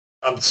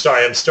I'm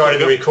sorry, I'm starting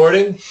the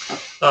recording.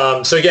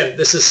 So again,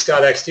 this is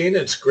Scott Eckstein.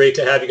 It's great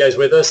to have you guys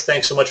with us.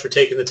 Thanks so much for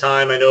taking the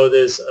time. I know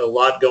there's a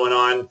lot going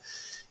on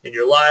in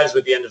your lives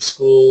with the end of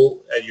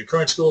school at your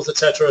current schools,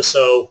 etc.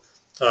 So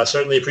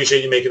certainly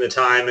appreciate you making the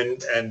time,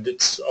 and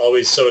it's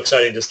always so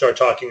exciting to start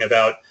talking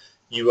about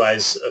you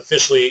guys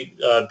officially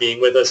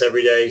being with us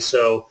every day.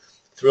 So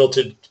thrilled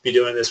to be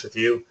doing this with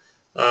you.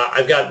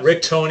 I've got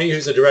Rick Toney,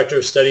 who's the Director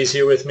of Studies,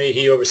 here with me.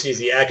 He oversees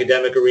the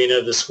academic arena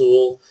of the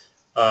school.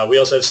 We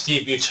also have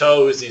Steve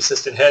Buteux, who's the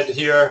assistant head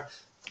here,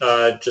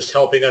 just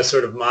helping us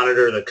sort of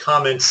monitor the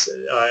comments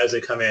as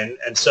they come in.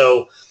 And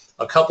so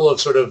a couple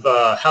of sort of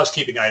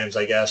housekeeping items,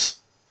 I guess.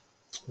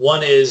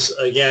 One is,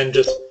 again,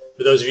 just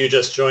for those of you who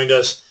just joined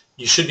us,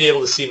 you should be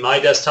able to see my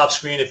desktop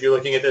screen if you're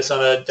looking at this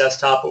on a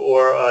desktop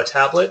or a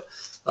tablet.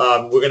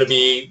 We're going to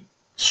be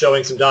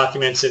showing some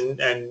documents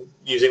and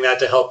using that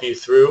to help you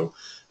through.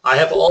 I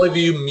have all of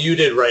you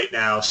muted right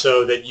now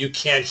so that you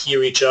can't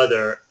hear each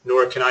other,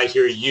 nor can I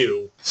hear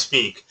you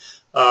speak.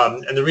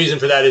 And the reason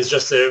for that is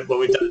just that when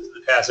we've done it in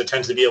the past, there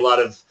tends to be a lot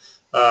of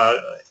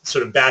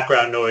sort of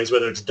background noise,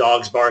 whether it's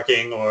dogs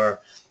barking or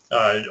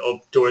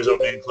doors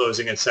opening and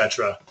closing,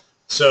 etc.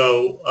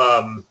 So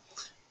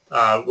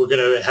we're going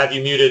to have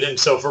you muted. And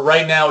so for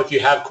right now, if you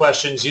have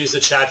questions, use the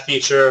chat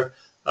feature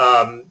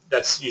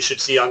that's you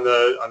should see on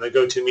the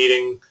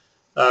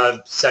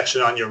GoToMeeting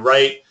section on your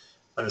right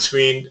on the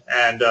screen,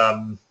 and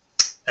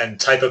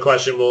type a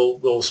question.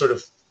 We'll sort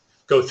of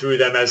go through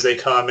them as they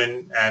come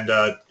and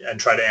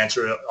try to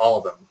answer all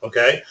of them.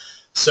 Okay,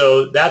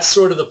 so that's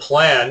sort of the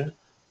plan.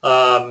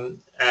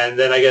 And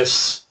then I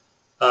guess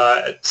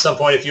at some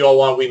point, if you all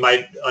want, we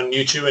might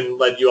unmute you and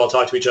let you all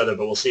talk to each other,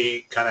 but we'll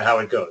see kind of how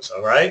it goes.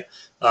 All right.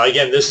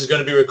 Again, this is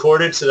going to be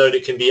recorded so that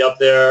it can be up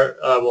there.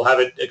 We'll have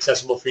it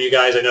accessible for you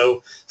guys. I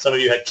know some of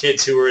you had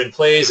kids who were in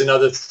plays and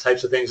other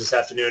types of things this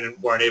afternoon and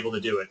weren't able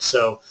to do it.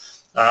 So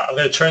I'm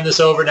going to turn this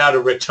over now to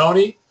Rick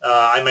Toney.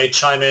 I may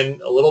chime in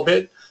a little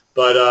bit,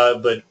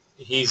 but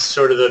he's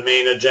sort of the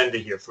main agenda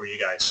here for you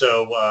guys.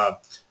 So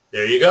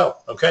there you go.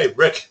 Okay,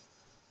 Rick.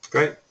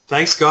 Great.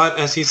 Thanks, Scott.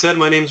 As he said,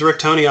 my name's Rick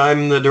Toney.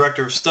 I'm the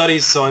Director of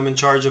Studies, so I'm in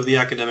charge of the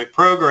academic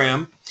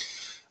program.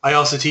 I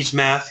also teach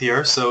math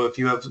here, so if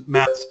you have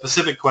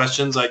math-specific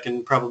questions, I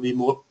can probably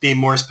be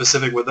more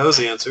specific with those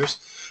answers.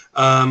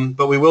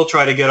 But we will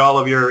try to get all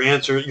of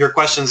your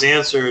questions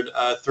answered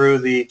through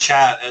the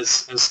chat,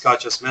 as Scott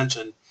just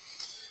mentioned.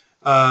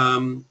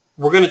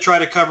 We're going to try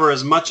to cover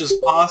as much as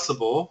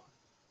possible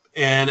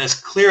and as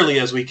clearly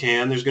as we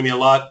can. There's going to be a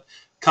lot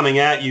coming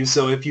at you,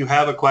 so if you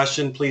have a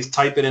question, please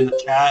type it in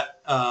the chat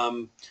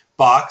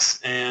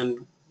box,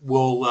 and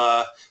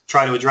we'll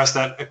try to address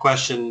that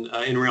question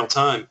in real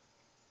time.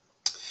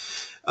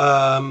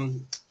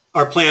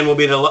 Our plan will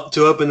be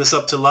to open this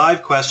up to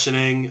live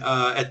questioning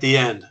at the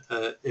end,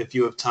 if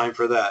you have time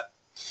for that.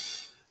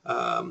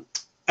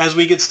 As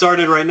we get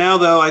started right now,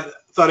 though, I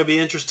thought it'd be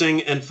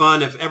interesting and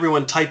fun if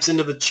everyone types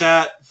into the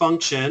chat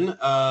function,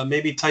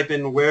 maybe type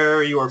in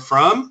where you are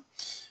from,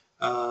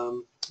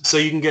 so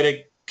you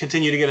can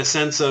continue to get a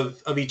sense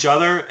of each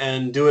other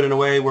and do it in a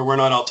way where we're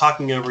not all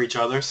talking over each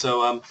other.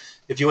 So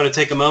if you want to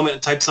take a moment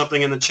and type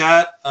something in the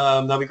chat,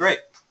 that'd be great.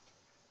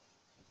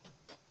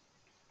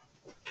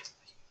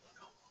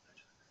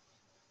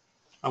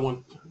 I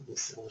want to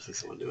see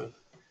someone do it.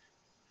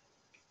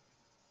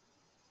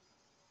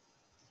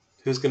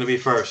 Who's going to be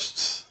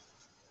first?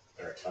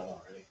 Eric's on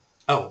already.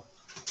 Oh,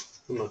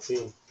 I'm not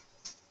seeing.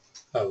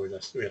 Oh, we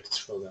have to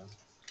scroll down.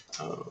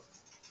 Oh,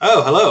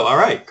 hello. All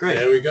right, great.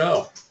 There we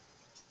go.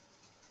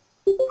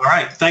 All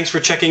right, thanks for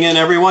checking in,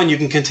 everyone. You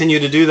can continue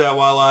to do that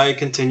while I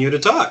continue to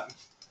talk.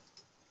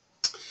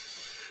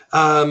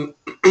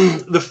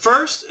 The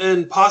first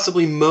and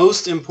possibly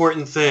most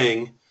important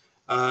thing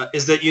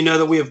is that you know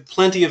that we have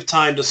plenty of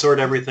time to sort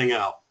everything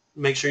out.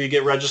 Make sure you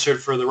get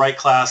registered for the right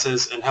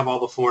classes and have all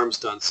the forms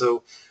done.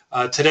 So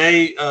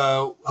today,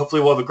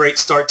 hopefully we'll have a great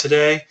start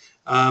today,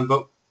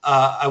 but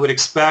I would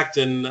expect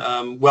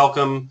and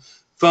welcome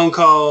phone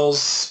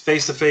calls,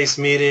 face-to-face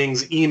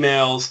meetings,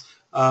 emails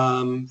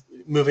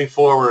moving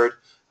forward,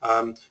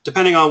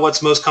 depending on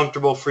what's most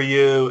comfortable for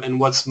you and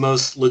what's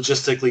most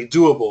logistically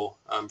doable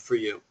for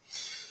you.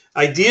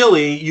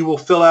 Ideally, you will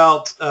fill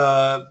out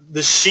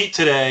this sheet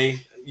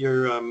today,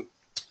 your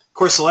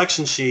course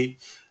selection sheet,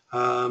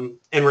 and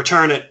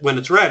return it when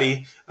it's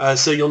ready,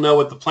 so you'll know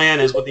what the plan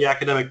is, what the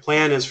academic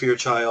plan is for your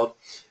child,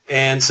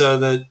 and so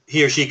that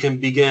he or she can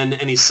begin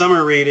any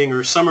summer reading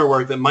or summer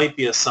work that might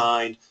be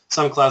assigned.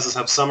 Some classes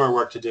have summer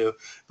work to do,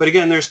 but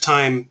again, there's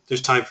time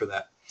for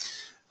that.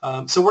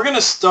 So we're going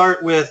to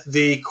start with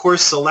the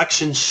course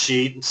selection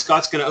sheet.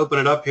 Scott's going to open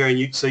it up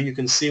here so you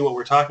can see what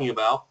we're talking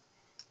about.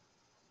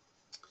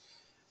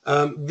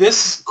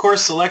 This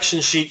course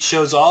selection sheet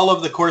shows all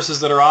of the courses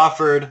that are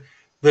offered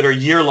that are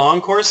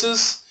year-long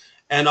courses,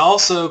 and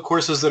also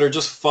courses that are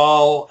just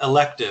fall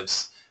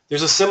electives.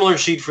 There's a similar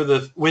sheet for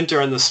the winter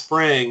and the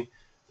spring,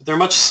 but they're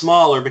much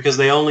smaller because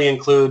they only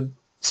include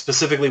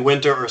specifically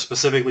winter or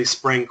specifically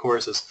spring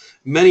courses.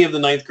 Many of the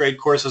 9th grade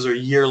courses are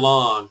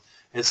year-long,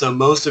 and so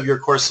most of your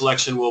course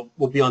selection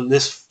will be on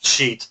this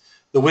sheet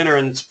the winter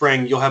and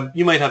spring,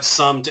 you might have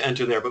some to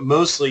enter there, but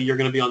mostly you're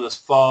going to be on this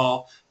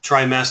fall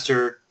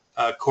trimester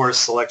course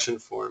selection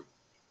form.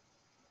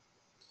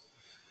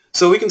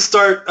 So we can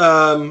start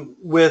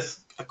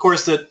with a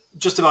course that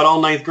just about all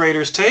ninth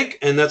graders take,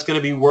 and that's going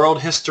to be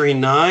World History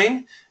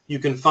 9. You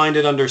can find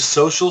it under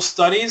Social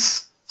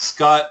Studies.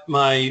 Scott,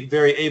 my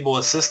very able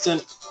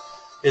assistant,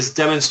 is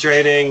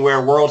demonstrating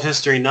where World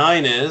History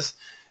 9 is.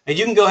 And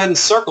you can go ahead and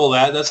circle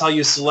that. That's how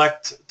you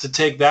select to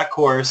take that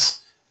course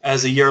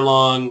as a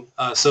year-long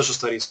social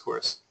studies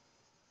course.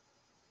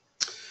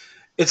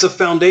 It's a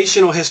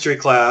foundational history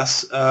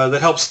class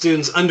that helps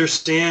students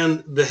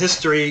understand the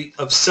history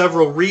of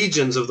several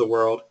regions of the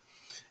world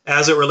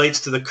as it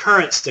relates to the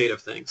current state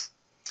of things.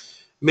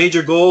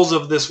 Major goals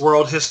of this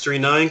World History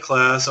 9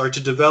 class are to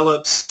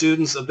develop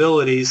students'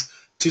 abilities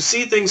to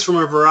see things from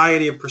a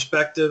variety of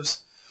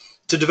perspectives,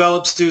 to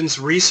develop students'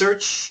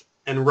 research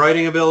and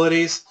writing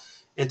abilities,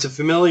 and to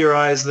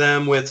familiarize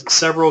them with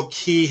several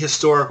key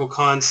historical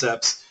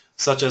concepts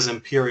such as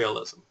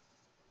imperialism.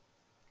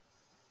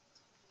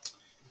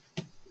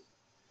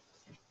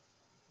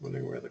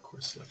 Wondering where the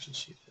course selection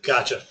sheet is.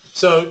 Gotcha.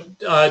 So,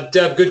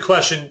 Deb, good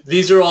question.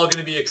 These are all going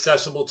to be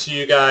accessible to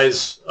you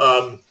guys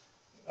on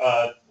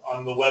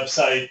the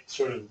website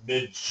sort of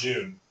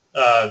mid-June.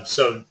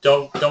 So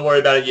don't worry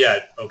about it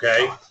yet,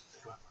 okay?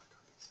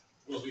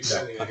 We'll be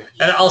sending it.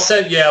 And I'll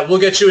send, we'll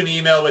get you an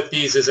email with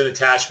these as an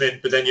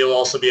attachment, but then you'll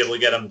also be able to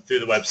get them through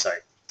the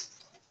website.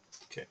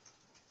 Okay.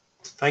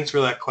 Thanks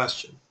for that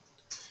question.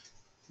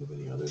 Do you have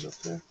any others up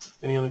there?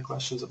 Any other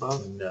questions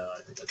above? No,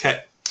 I think that's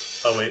Okay.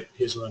 Oh, wait,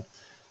 here's one.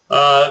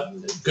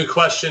 Good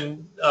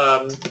question.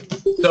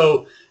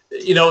 So,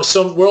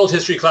 some world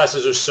history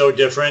classes are so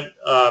different.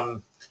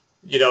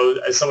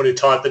 As someone who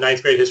taught the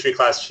ninth grade history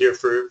class here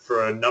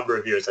for a number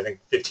of years, I think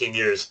 15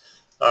 years,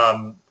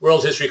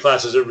 world history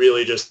classes are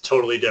really just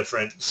totally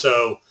different.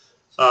 So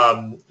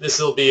this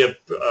will be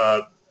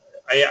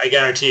I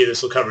guarantee you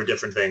this will cover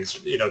different things.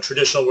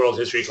 Traditional world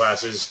history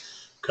classes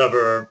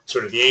cover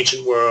sort of the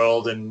ancient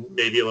world and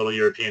maybe a little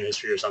European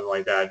history or something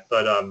like that.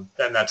 But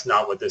then that's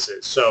not what this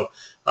is. So,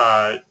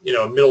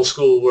 middle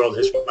school world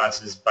history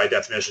class is by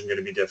definition going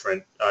to be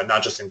different,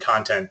 not just in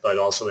content, but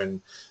also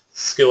in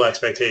skill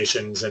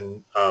expectations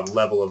and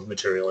level of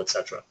material,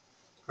 etc.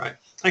 Right.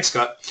 Thanks,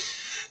 Scott.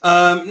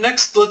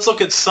 Next, let's look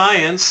at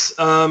science.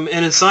 And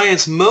in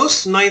science,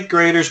 most ninth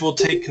graders will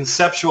take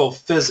conceptual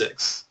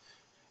physics,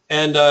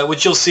 and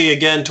which you'll see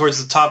again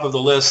towards the top of the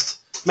list.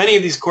 Many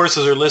of these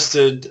courses are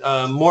listed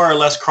more or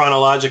less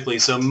chronologically,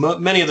 so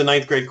many of the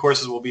ninth grade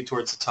courses will be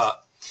towards the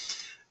top.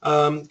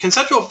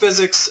 Conceptual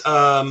physics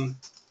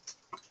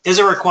is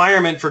a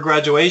requirement for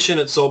graduation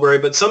at Solebury,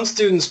 but some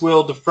students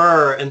will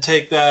defer and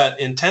take that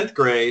in 10th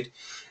grade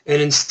and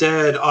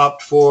instead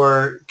opt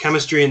for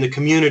chemistry in the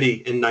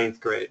community in ninth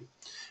grade.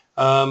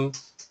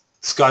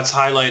 Scott's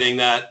highlighting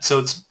that, so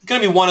it's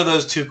going to be one of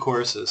those two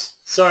courses.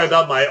 Sorry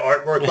about my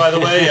artwork, by the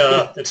way.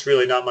 It's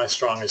really not my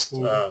strongest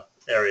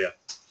area.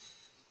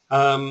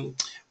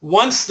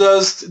 Once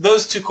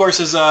those two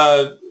courses,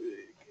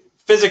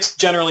 physics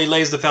generally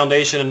lays the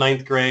foundation in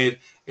ninth grade,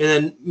 and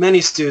then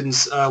many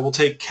students will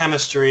take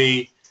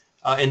chemistry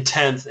in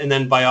 10th and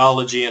then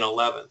biology in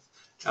 11th.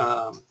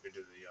 We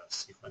do the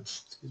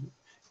sequence.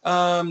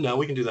 No,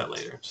 we can do that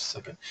later. Just a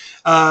second.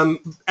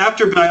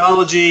 After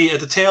biology, at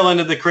the tail end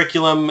of the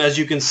curriculum, as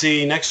you can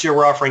see, next year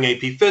we're offering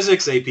AP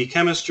Physics, AP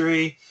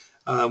Chemistry.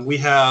 We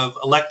have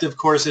elective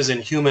courses in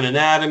human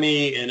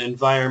anatomy, in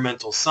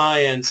environmental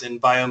science,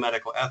 and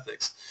biomedical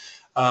ethics.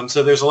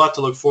 So there's a lot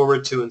to look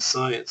forward to in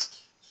science.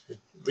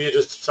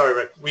 Sorry,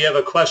 Rick. We have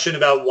a question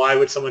about why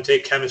would someone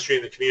take chemistry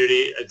in the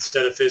community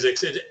instead of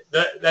physics.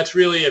 That's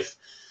really if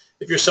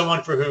you're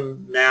someone for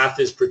whom math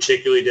is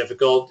particularly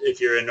difficult, if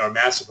you're in our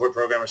math support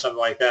program or something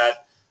like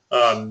that,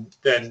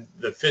 then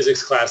the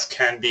physics class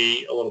can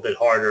be a little bit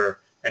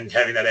harder, and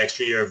having that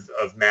extra year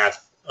of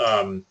math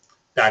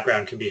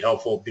background can be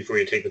helpful before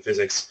you take the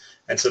physics.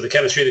 And so the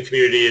chemistry in the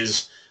community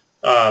is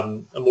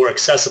a more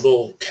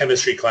accessible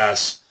chemistry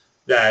class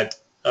that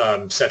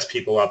sets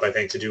people up, I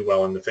think, to do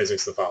well in the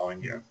physics the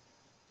following year.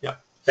 Yeah.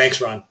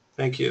 Thanks, Ron.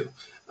 Thank you.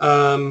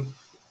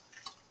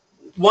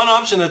 One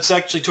option that's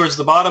actually towards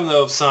the bottom,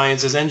 though, of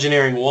science is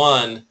Engineering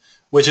 1,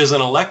 which is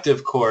an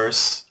elective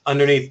course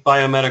underneath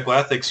biomedical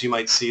ethics you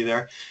might see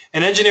there.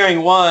 And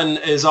Engineering 1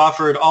 is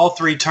offered all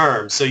 3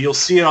 terms. So you'll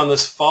see it on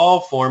this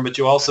fall form, but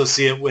you also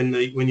see it when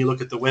you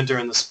look at the winter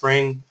and the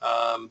spring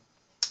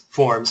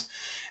forms.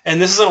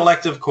 And this is an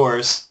elective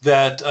course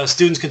that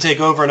students can take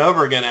over and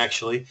over again,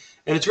 actually.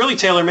 And it's really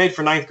tailor-made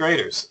for ninth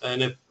graders.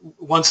 And if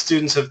once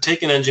students have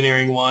taken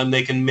Engineering 1,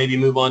 they can maybe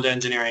move on to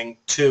Engineering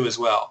 2 as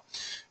well.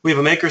 We have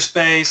a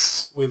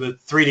makerspace. We have a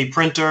 3D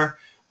printer.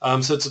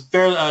 So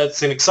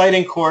it's an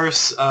exciting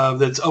course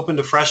that's open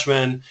to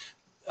freshmen,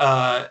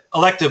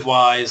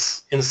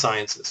 elective-wise, in the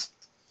sciences.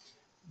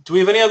 Do we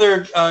have any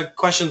other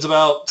questions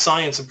about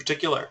science in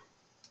particular?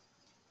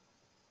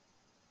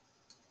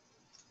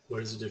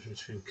 What is the difference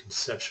between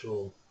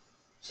conceptual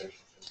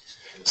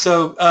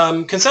So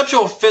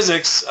conceptual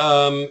physics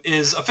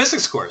is a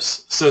physics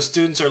course. So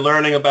students are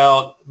learning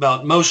about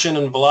motion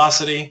and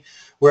velocity,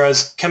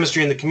 whereas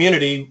chemistry in the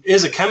community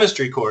is a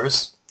chemistry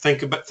course.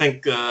 Think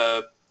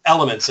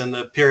elements in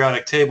the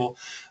periodic table.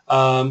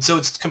 So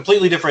it's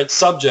completely different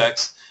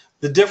subjects.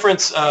 The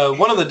difference,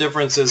 one of the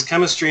differences,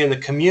 chemistry in the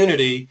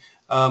community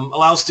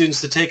allows students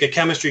to take a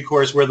chemistry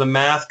course where the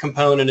math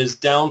component is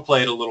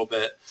downplayed a little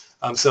bit.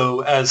 So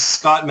as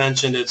Scott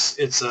mentioned,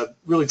 it's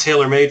really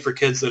tailor-made for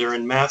kids that are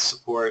in math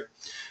support,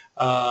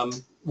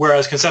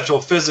 whereas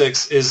conceptual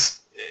physics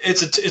it's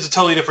a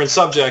totally different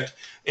subject,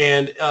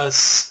 and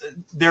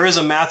there is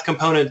a math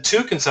component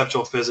to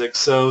conceptual physics.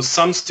 So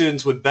some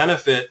students would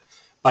benefit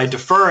by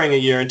deferring a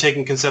year and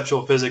taking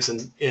conceptual physics in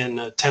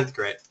 10th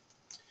grade.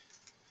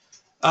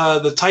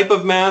 The type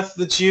of math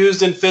that's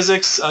used in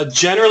physics,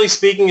 generally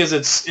speaking, is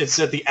it's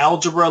at the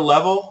algebra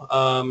level.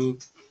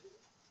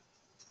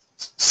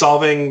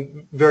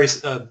 Solving very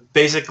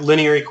basic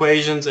linear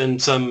equations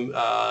and some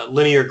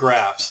linear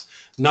graphs.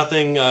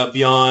 Nothing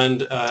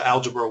beyond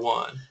Algebra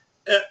 1.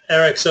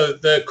 Eric, so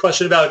the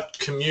question about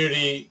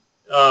community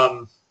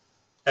and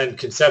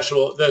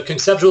the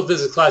conceptual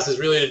physics class is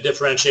really to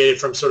differentiate it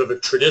from sort of a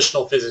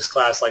traditional physics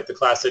class like the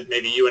class that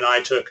maybe you and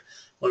I took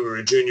when we were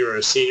a junior or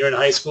a senior in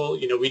high school.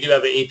 You know, we do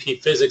have an AP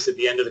physics at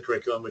the end of the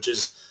curriculum, which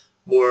is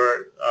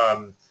more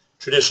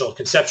traditional.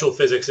 Conceptual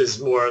physics is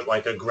more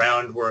like a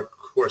groundwork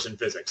course in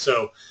physics.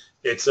 So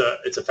it's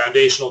a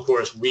foundational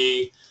course.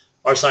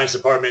 Our science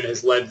department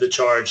has led the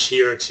charge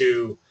here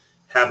to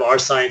have our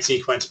science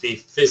sequence be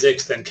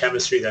physics, then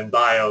chemistry, then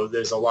bio.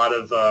 There's a lot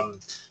of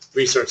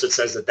research that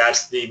says that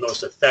that's the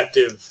most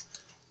effective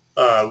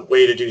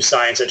way to do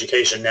science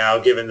education now,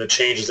 given the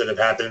changes that have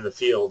happened in the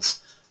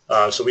fields.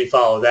 So we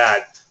follow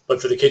that.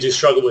 But for the kids who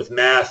struggle with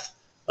math,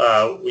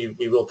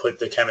 we will put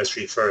the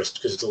chemistry first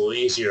because it's a little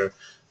easier.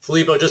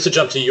 Filippo, just to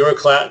jump to your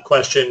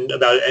question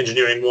about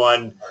Engineering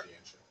 1.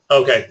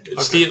 Okay.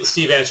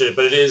 Steve answered it,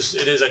 but it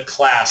is a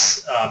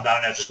class, not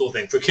an after-school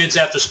thing. For kids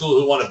after school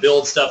who want to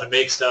build stuff and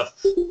make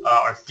stuff,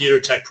 our theater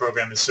tech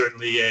program is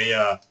certainly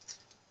a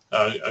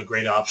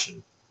great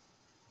option.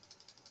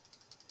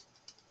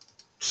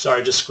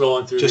 Sorry, just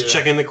scrolling through. Just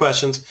checking the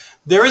questions.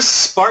 There is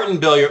Spartan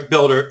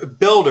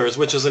Builders,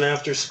 which is an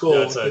after-school.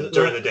 No, it's a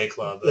during-the-day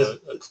club.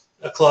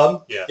 A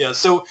club? Yeah. Yeah.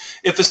 So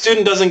if a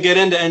student doesn't get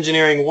into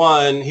Engineering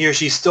 1, he or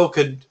she still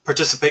could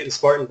participate in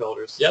Spartan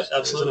Builders. Yep,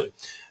 absolutely.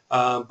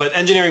 But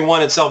Engineering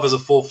 1 itself is a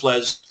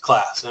full-fledged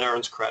class and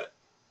earns credit.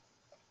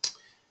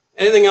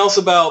 Anything else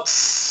about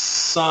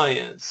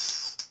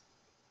science?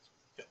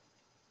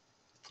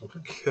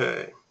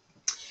 Okay.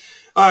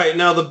 All right.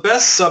 Now the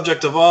best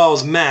subject of all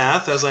is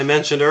math, as I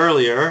mentioned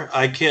earlier.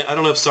 I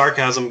don't know if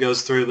sarcasm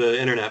goes through the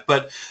internet,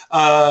 but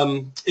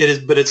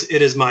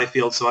it is my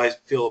field, so I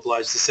feel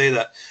obliged to say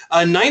that.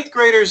 Ninth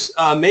graders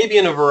may be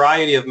in a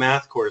variety of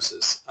math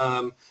courses.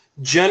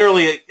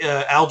 Generally,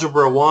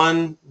 Algebra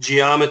 1,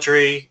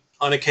 Geometry,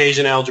 on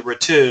occasion Algebra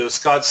 2.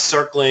 Scott's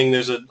circling,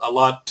 there's a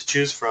lot to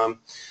choose from.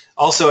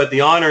 Also at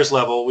the honors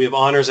level, we have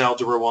Honors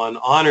Algebra 1,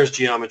 Honors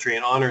Geometry,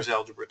 and Honors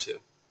Algebra 2.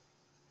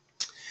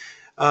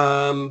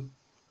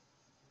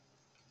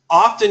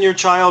 Often your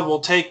child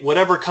will take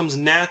whatever comes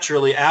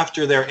naturally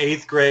after their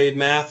 8th grade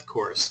math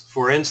course.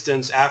 For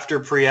instance, after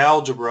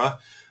pre-algebra,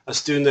 a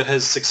student that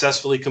has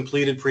successfully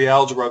completed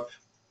pre-algebra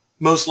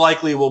most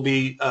likely will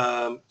be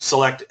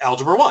select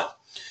Algebra 1.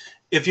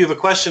 If you have a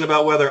question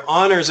about whether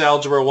Honors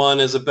Algebra 1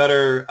 is a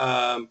better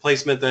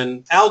placement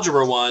than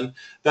Algebra 1,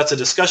 that's a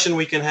discussion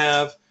we can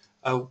have.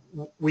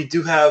 We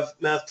do have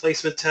math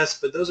placement tests,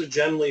 but those are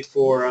generally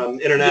for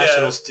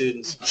international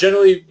students.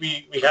 Generally,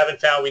 we haven't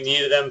found we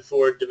needed them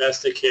for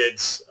domestic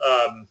kids.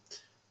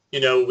 You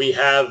know, we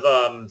have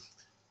the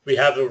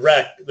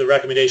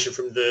recommendation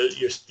from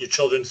your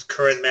children's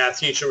current math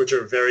teacher, which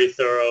are very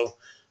thorough.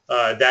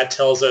 That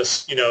tells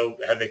us, you know,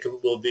 are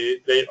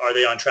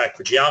they on track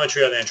for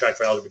geometry? Are they on track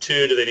for Algebra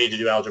 2? Do they need to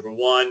do Algebra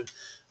 1?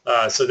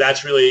 So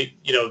that's really,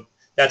 you know,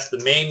 that's the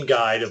main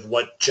guide of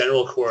what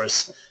general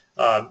course.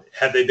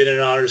 Have they been in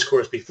an honors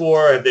course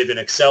before? Have they been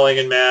excelling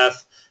in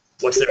math?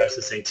 What's their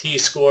SSAT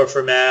score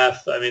for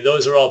math? I mean,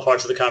 those are all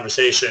parts of the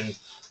conversation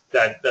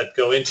that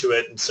go into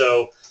it. And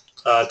so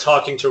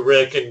talking to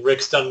Rick, and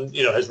Rick's done,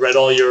 you know, has read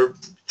all your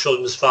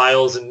children's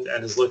files and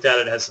has looked at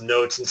it and has some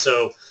notes. And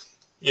so,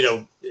 you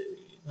know,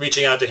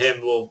 reaching out to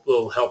him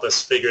will help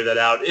us figure that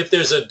out. If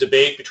there's a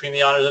debate between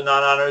the honors and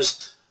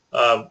non-honors,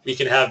 we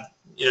can have,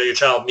 you know, your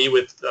child meet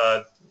with,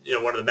 you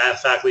know, one of the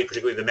math faculty,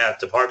 particularly the math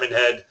department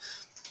head,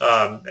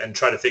 and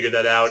try to figure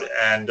that out.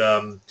 And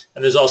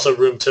there's also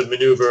room to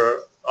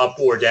maneuver up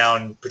or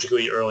down,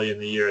 particularly early in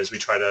the year, as we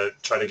try to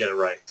get it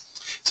right.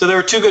 So there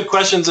were two good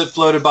questions that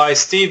floated by.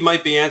 Steve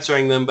might be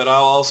answering them, but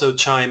I'll also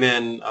chime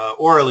in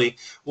orally.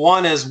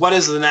 One is, what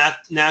is the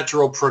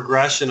natural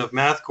progression of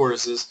math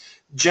courses?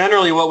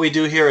 Generally, what we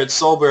do here at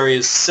Solebury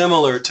is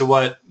similar to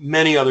what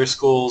many other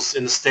schools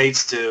in the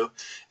States do,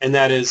 and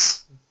that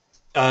is,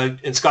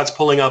 and Scott's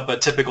pulling up a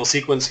typical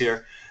sequence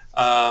here,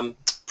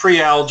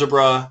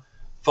 pre-algebra,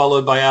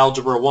 followed by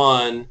Algebra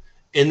 1,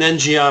 and then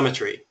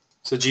geometry.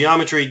 So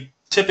geometry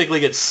typically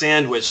gets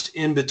sandwiched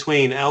in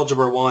between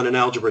Algebra 1 and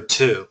Algebra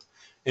 2.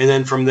 And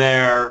then from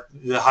there,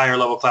 the higher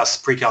level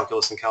classes,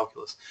 pre-calculus and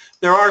calculus.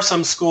 There are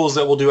some schools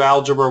that will do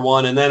Algebra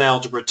 1 and then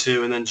Algebra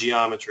 2 and then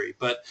geometry,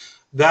 but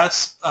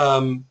that's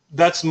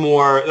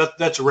rarer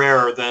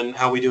than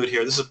how we do it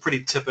here. This is a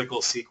pretty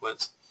typical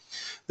sequence.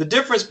 The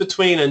difference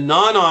between a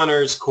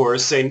non-honors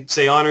course,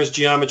 say honors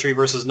geometry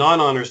versus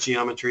non-honors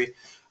geometry,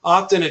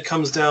 often it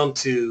comes down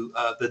to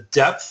the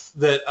depth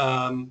that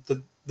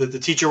the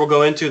teacher will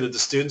go into, that the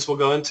students will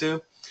go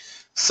into.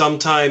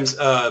 Sometimes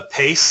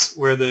pace,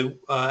 where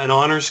an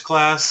honors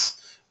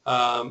class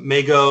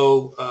may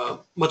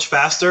go much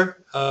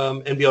faster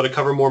and be able to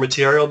cover more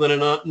material than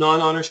a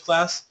non-honors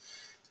class.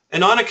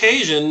 And on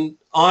occasion,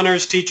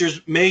 honors teachers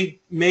may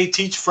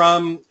teach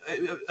from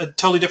a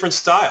totally different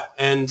style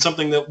and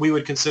something that we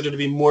would consider to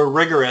be more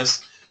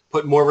rigorous,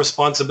 put more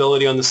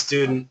responsibility on the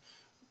student,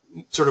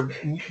 sort of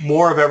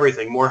more of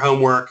everything, more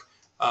homework,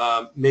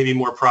 maybe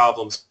more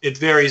problems. It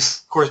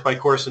varies course by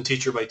course and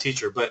teacher by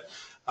teacher, but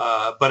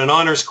an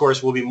honors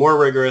course will be more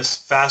rigorous,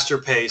 faster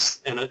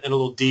paced, and a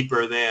little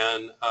deeper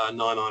than a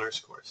non-honors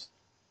course.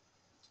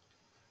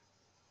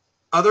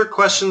 Other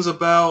questions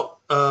about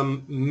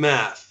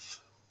math?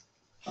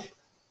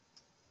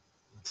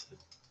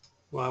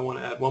 Well, I want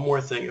to add one more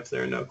thing if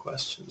there are no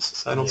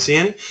questions. I don't see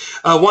any.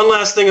 One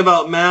last thing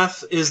about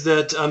math is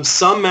that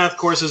some math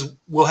courses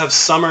will have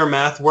summer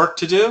math work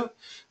to do,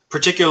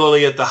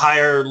 particularly at the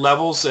higher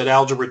levels at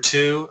Algebra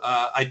 2.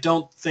 I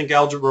don't think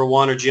Algebra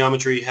 1 or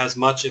Geometry has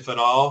much, if at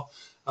all,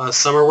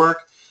 summer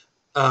work.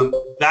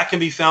 That can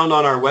be found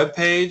on our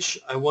webpage.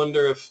 I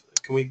wonder if,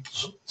 can we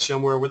show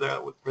them where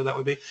that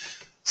would be?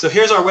 So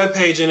here's our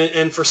webpage,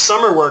 and for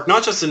summer work,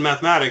 not just in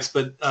mathematics,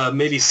 but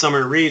maybe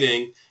summer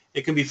reading,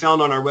 it can be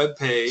found on our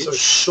webpage. So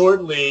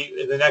shortly,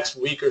 in the next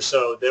week or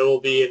so, there will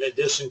be, in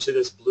addition to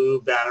this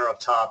blue banner up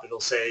top, it'll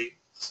say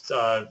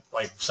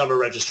like summer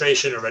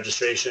registration or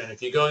registration. And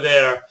if you go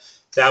there,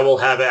 that will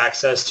have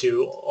access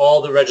to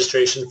all the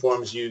registration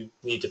forms you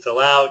need to fill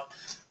out,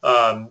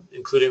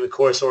 including the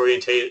course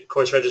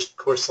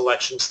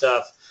selection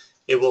stuff.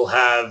 It will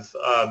have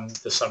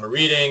the summer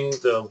reading,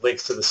 the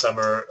links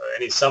to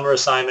any summer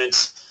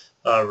assignments,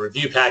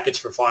 review packets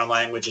for foreign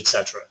language,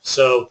 etc.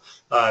 So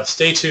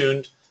stay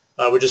tuned.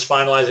 We're just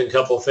finalizing a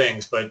couple of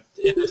things, but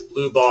in this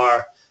blue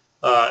bar,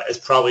 it's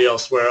probably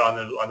elsewhere on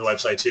the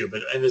website too,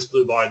 but in this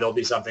blue bar, there'll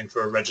be something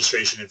for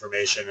registration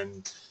information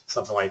and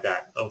something like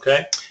that,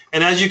 okay?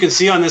 And as you can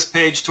see on this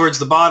page towards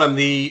the bottom,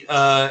 the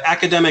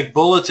academic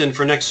bulletin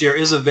for next year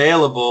is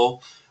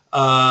available.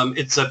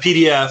 It's a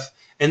PDF,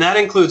 and that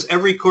includes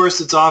every course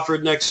that's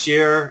offered next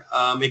year.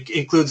 It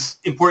includes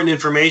important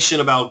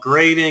information about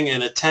grading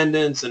and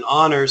attendance and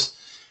honors.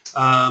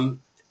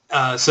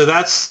 So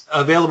that's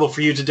available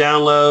for you to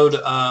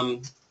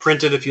download,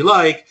 print it if you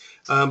like,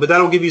 but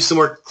that'll give you some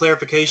more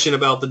clarification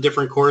about the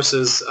different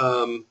courses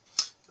that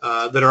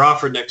are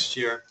offered next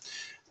year.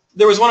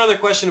 There was one other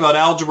question about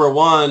Algebra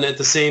 1 at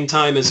the same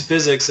time as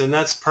physics, and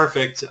that's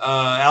perfect.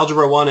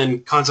 Algebra 1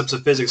 and concepts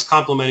of physics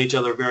complement each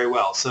other very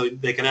well, so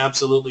they can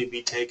absolutely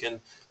be taken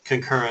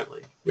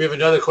concurrently. We have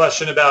another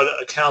question about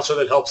a counselor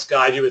that helps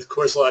guide you with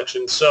course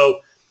selection.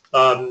 So,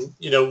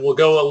 we'll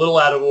go a little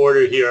out of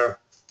order here.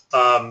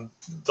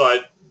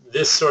 But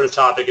this sort of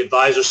topic,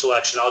 advisor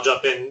selection, I'll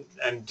jump in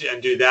and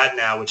do that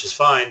now, which is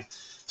fine.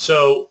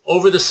 So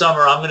over the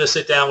summer, I'm going to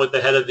sit down with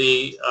the head of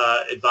the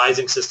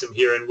advising system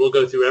here, and we'll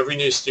go through every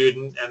new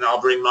student, and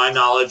I'll bring my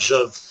knowledge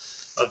of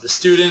the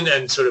student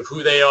and sort of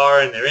who they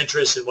are and their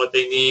interests and what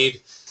they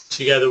need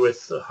together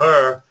with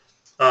her.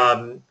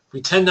 We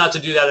tend not to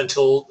do that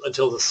until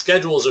the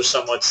schedules are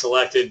somewhat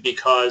selected,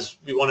 because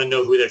we want to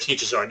know who their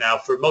teachers are. Now,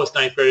 for most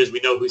ninth graders, we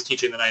know who's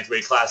teaching the ninth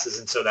grade classes,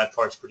 and so that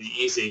part's pretty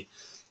easy,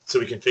 so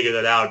we can figure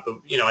that out. But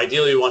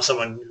ideally, we want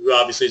someone who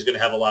obviously is going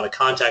to have a lot of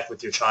contact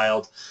with your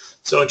child.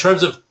 So in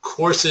terms of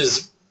course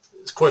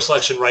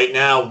selection right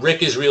now,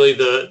 Rick is really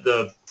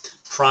the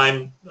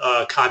prime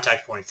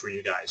contact point for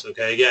you guys.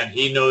 Okay, again,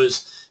 he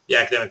knows the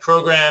academic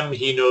program.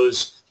 He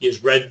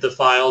has read the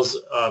files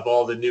of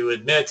all the new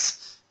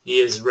admits. He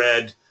has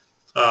read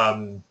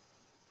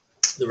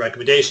the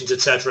recommendations,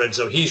 etc. And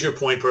so he's your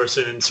point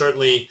person, and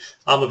certainly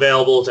I'm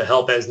available to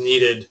help as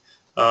needed.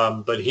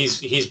 But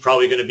he's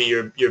probably going to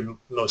be your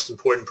most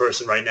important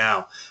person right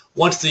now.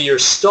 Once the year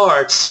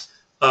starts,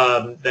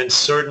 then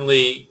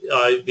certainly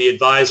the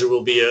advisor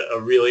will be a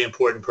really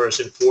important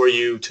person for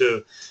you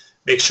to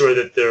make sure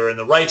that they're in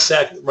the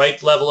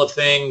right level of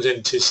things,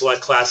 and to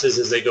select classes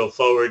as they go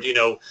forward.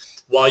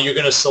 While you're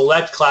going to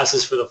select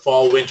classes for the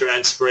fall, winter,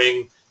 and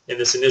spring in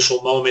this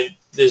initial moment,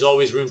 there's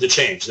always room to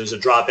change. There's a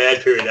drop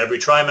add period every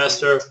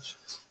trimester,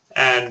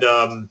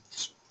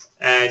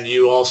 and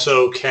you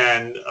also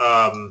can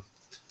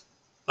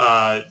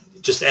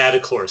just add a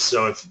course.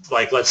 So if,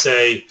 like, let's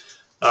say,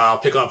 I'll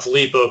pick on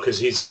Filippo because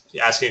he's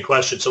asking a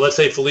question. So let's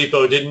say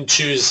Filippo didn't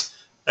choose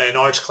an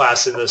arts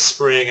class in the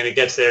spring, and it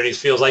gets there and he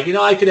feels like,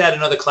 I could add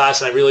another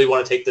class and I really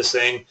want to take this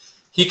thing.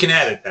 He can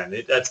add it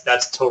then.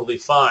 That's totally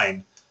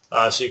fine.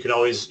 So you can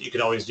always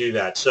do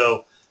that.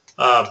 So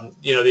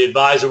The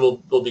advisor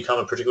will become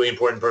a particularly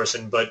important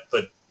person, but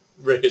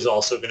Rick is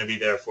also going to be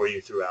there for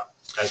you throughout,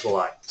 as will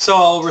I. So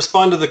I'll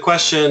respond to the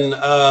question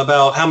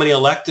about how many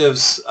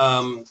electives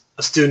a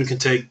student can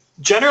take.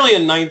 Generally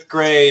in ninth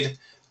grade,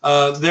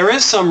 there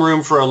is some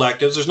room for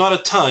electives. There's not a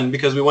ton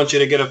because we want you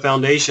to get a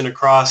foundation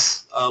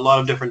across a lot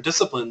of different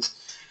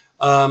disciplines.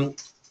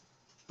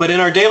 But in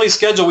our daily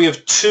schedule, we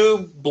have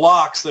 2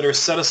 blocks that are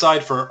set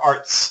aside for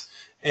arts.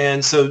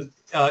 And so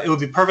it would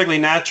be perfectly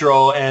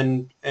natural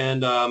and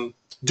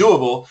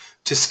doable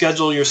to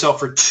schedule yourself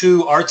for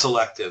 2 arts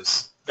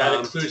electives. That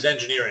includes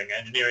engineering.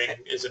 Engineering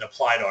is an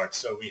applied art,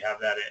 so we have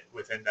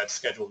that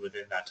scheduled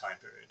within that time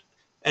period.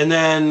 And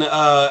then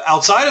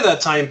outside of that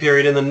time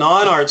period, in the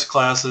non-arts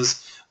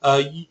classes,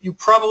 you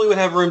probably would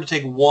have room to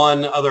take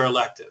 1 other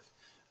elective.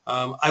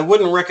 I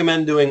wouldn't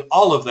recommend doing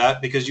all of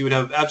that because you would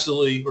have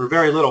absolutely or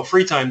very little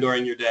free time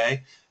during your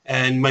day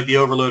and might be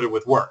overloaded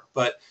with work.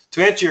 But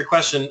to answer your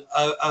question,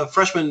 a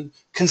freshman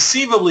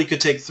conceivably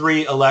could take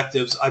 3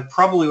 electives. I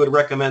probably would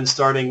recommend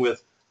starting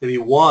with maybe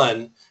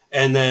 1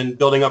 and then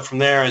building up from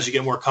there as you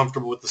get more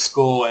comfortable with the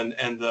school and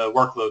the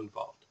workload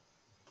involved.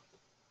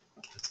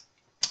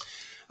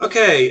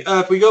 Okay,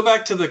 if we go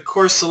back to the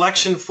course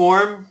selection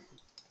form,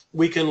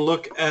 we can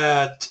look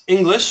at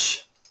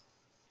English,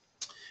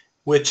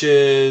 which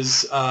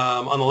is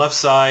on the left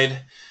side.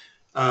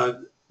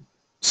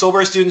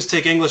 Solebury students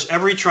take English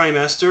every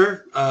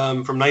trimester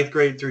from 9th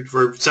grade through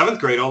 7th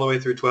grade all the way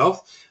through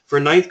 12th. For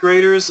 9th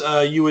graders,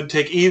 you would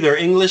take either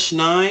English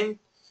 9,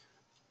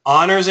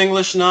 Honors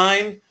English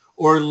 9,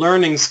 or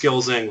Learning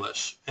Skills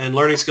English. And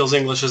Learning Skills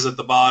English is at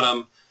the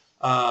bottom.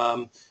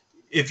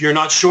 If you're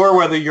not sure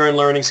whether you're in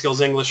Learning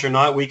Skills English or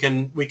not, we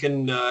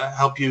can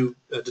help you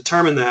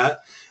determine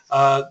that.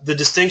 The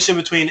distinction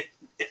between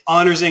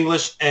Honors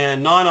English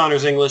and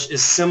non-Honors English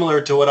is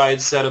similar to what I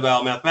had said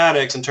about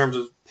mathematics in terms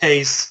of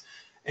pace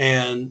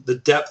and the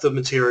depth of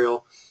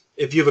material.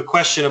 If you have a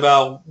question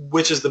about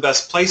which is the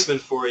best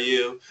placement for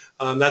you,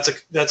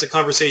 that's a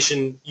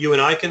conversation you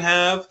and I can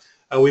have.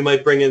 We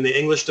might bring in the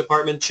English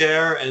department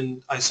chair,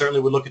 and I certainly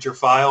would look at your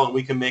file, and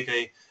we can make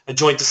a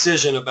joint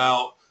decision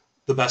about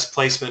the best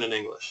placement in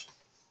English.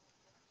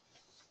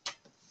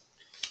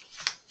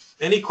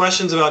 Any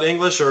questions about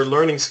English or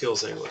Learning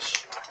Skills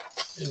English?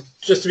 And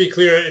just to be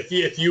clear,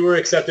 if you were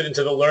accepted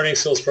into the Learning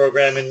Skills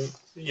program, and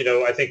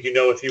I think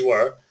if you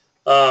were,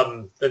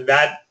 then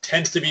that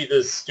tends to be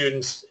the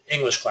student's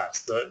English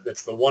class.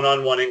 That's the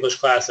one-on-one English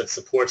class that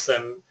supports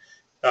them.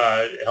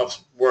 It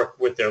helps work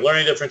with their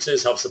learning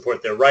differences, helps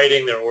support their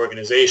writing, their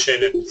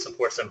organization, and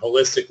supports them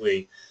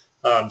holistically.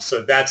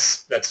 So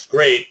that's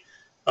great.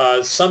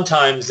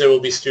 Sometimes there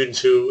will be students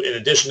who, in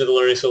addition to the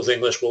Learning Skills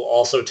English, will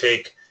also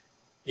take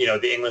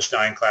the English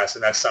 9 class,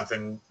 and that's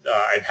something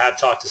I have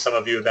talked to some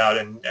of you about,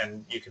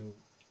 and you can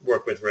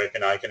work with Rick,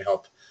 and I can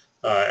help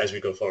as we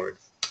go forward.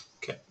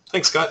 Okay,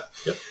 thanks, Scott.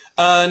 Yep.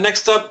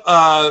 Next up,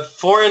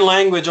 foreign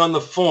language on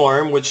the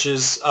form, which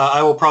is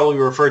I will probably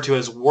refer to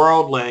as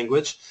world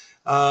language.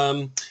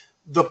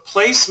 The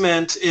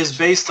placement is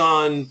based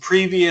on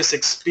previous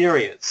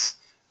experience.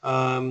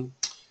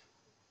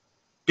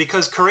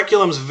 Because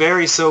curriculums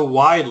vary so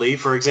widely,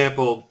 for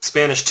example,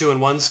 Spanish 2 in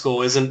one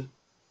school isn't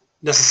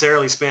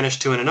necessarily Spanish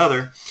 2 in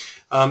another.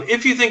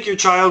 If you think your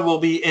child will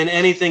be in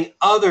anything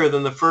other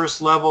than the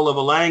first level of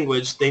a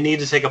language, they need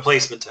to take a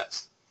placement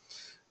test.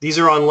 These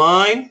are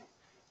online.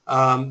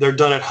 They're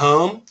done at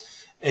home,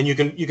 and you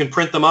can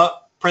print them,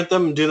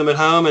 and do them at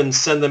home, and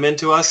send them in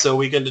to us so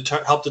we can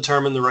help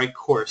determine the right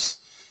course.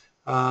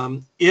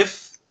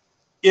 If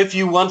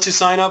you want to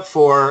sign up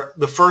for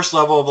the first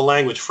level of a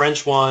language,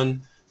 French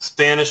 1,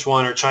 Spanish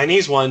 1, or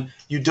Chinese 1,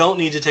 you don't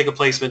need to take a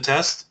placement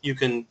test. You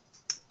can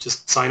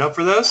just sign up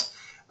for those.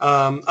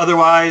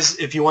 Otherwise,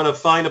 if you want to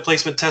find a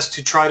placement test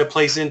to try to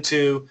place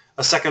into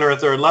a second or a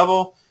third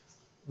level,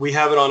 we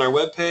have it on our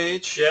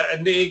webpage. Yeah,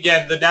 and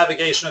again, the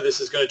navigation of this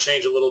is going to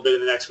change a little bit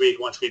in the next week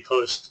once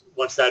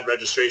that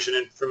registration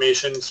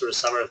information, sort of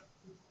summer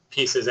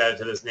piece is added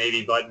to this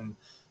navy button.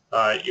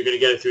 You're going to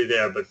get it through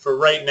there. But for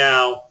right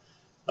now,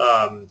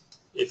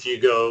 if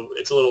you go,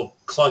 it's a little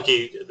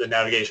clunky, the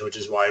navigation, which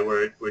is why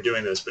we're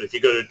doing this. But if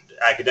you go to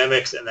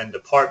academics and then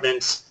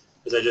departments,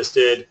 as I just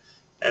did,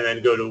 and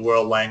then go to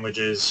world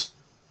languages,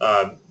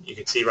 you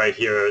can see right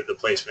here the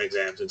placement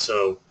exams. And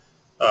so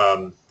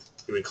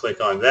you would click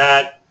on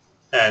that,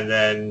 and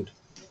then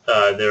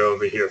they're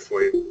over here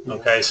for you.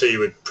 Okay, so you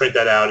would print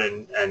that out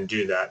and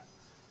do that.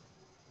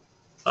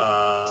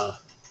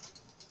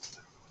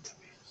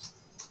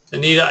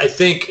 Anita, I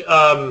think,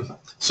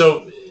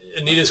 so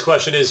Anita's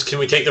question is, can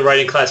we take the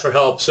writing class for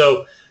help?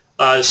 So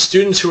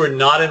students who are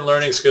not in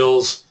learning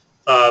skills,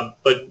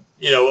 but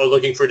are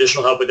looking for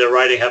additional help with their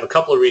writing, have a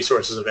couple of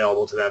resources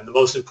available to them. The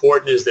most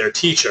important is their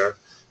teacher,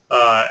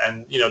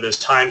 and there's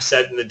time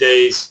set in the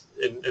days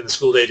in the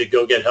school day to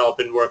go get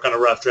help and work on a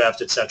rough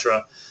draft,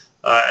 etc.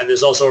 And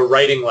there's also a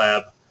writing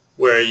lab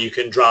where you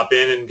can drop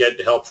in and get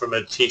help from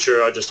a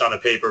teacher or just on a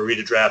paper, read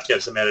a draft,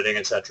 get some editing,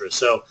 etc.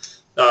 So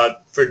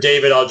For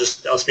David, I'll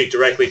speak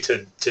directly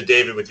to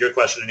David with your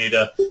question,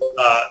 Anita.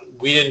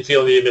 We didn't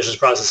feel in the admissions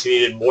process you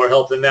needed more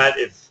help than that.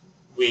 If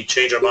we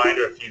change our mind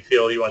or if you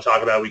feel you want to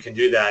talk about it, we can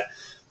do that.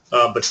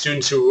 But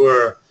students who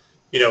were,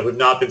 who have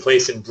not been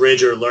placed in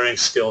Bridge or Learning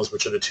Skills,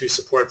 which are the two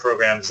support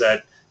programs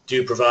that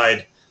do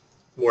provide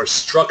more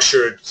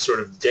structured sort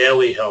of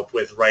daily help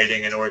with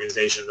writing and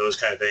organization, those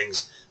kind of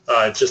things.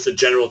 Just the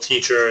general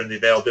teacher and the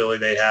availability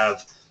they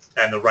have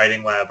and the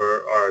writing lab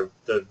are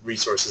the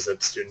resources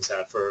that students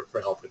have for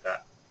help with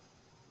that.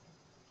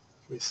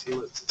 Let me see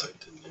what's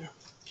typed in there.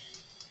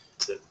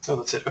 That's it. Oh,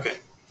 that's it. Okay.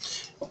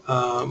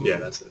 Yeah,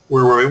 that's it.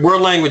 Where were we?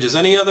 World languages.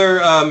 Any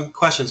other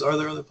questions? Are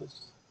there other places?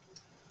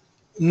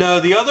 No,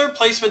 the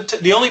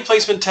only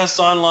placement tests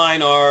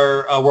online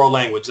are world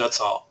language. That's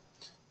all.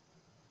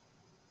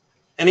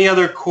 Any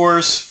other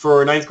course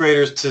for ninth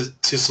graders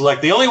to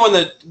select? The only one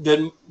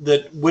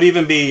that would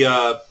even be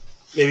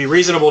maybe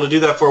reasonable to do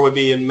that for would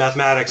be in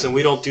mathematics, and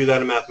we don't do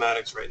that in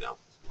mathematics right now.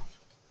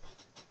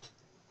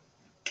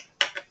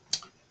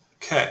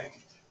 Okay.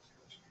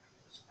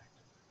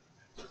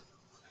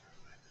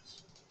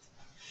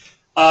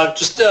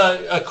 Just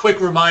a quick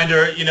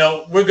reminder,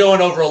 we're going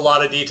over a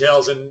lot of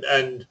details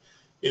and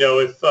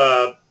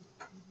if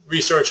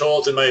research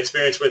holds and my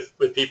experience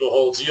with people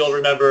holds, you'll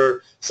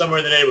remember somewhere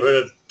in the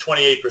neighborhood of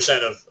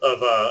 28%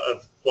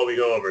 of what we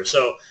go over.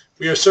 So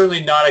we are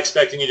certainly not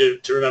expecting you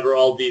to remember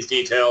all of these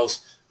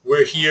details.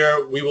 We're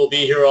here. We will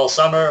be here all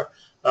summer.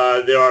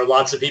 There are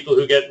lots of people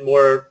who get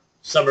more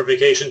summer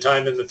vacation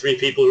time than the 3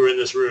 people who are in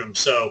this room.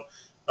 So,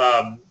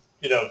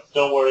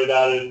 don't worry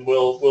about it, and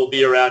we'll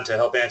be around to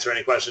help answer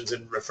any questions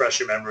and refresh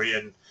your memory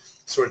and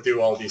sort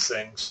through all these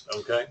things.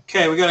 Okay.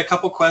 Okay, we got a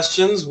couple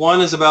questions. One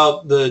is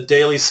about the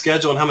daily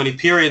schedule and how many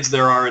periods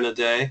there are in a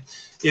day.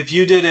 If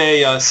you did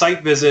a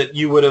site visit,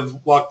 you would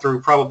have walked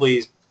through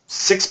probably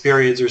 6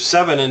 periods or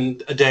 7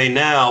 in a day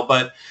now,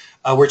 but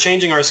we're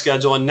changing our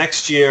schedule, and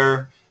next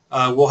year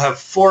we'll have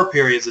 4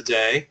 periods a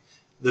day.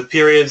 The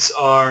periods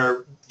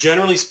are,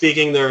 generally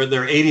speaking,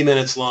 they're 80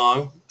 minutes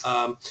long,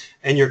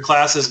 and your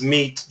classes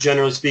meet,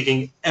 generally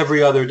speaking,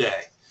 every other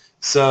day.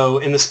 So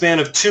in the span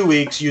of 2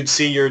 weeks, you'd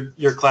see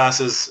your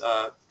classes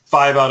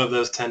 5 out of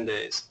those 10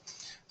 days.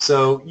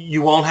 So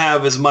you won't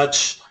have as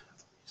much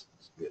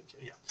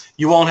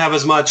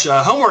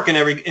homework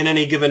in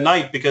any given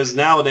night, because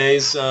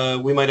nowadays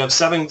we might have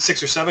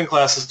 6 or 7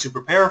 classes to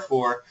prepare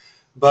for,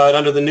 but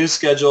under the new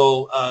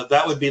schedule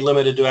that would be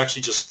limited to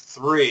actually just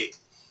 3.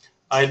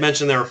 I had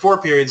mentioned there are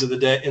 4 periods in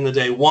the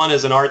day. One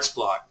is an arts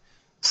block.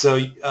 So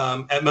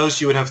at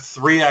most you would have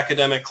 3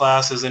 academic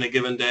classes in a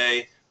given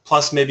day,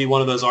 plus maybe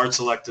one of those arts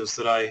electives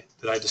that I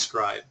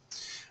described.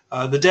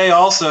 The day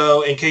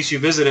also, in case you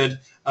visited,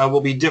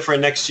 will be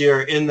different next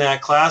year in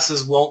that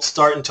classes won't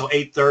start until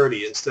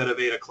 8:30 instead of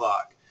 8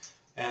 o'clock.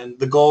 And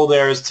the goal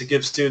there is to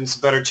give students a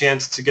better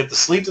chance to get the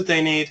sleep that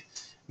they need,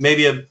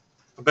 maybe a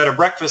better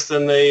breakfast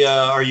than they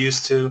are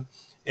used to,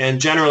 and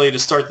generally to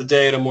start the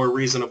day at a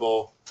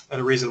reasonable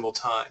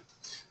time.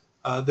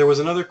 There was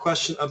another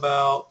question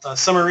about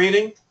summer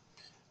reading.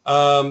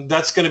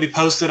 That's going to be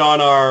posted on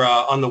our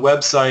on the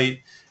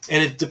website.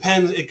 And it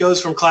depends. It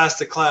goes from class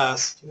to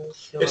class.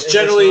 It's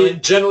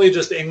generally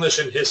just English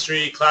and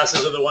history.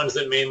 Classes are the ones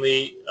that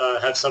mainly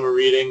have summer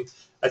reading.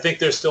 I think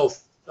they're still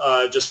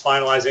just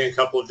finalizing a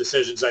couple of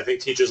decisions. I think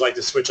teachers like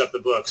to switch up the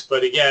books.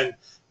 But again,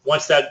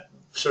 once that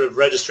sort of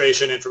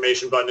registration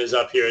information button is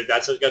up here,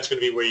 that's going to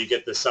be where you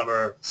get the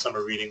summer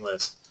reading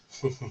list.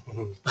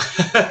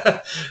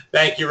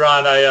 Thank you,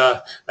 Ron.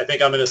 I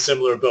think I'm in a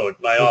similar boat.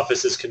 My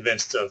office is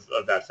convinced of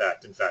that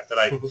fact. In fact,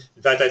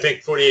 I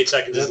think 48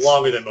 seconds is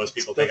longer than most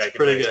people think I can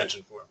pay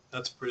attention for.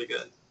 That's pretty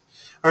good.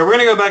 All right, we're going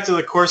to go back to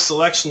the course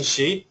selection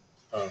sheet.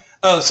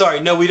 Oh,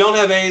 sorry. No, we don't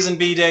have A's and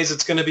B days.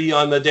 It's going to be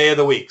on the day of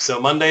the week. So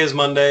Monday is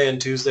Monday,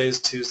 and Tuesday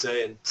is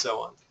Tuesday, and so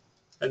on.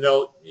 And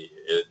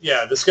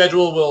the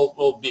schedule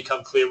will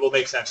become clear. Will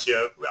make sense to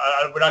you.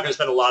 We're not going to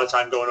spend a lot of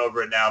time going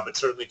over it now, but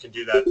certainly can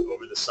do that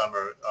over the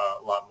summer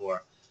a lot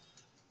more.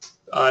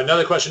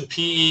 Another question,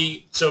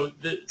 PE. So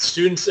the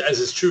students, as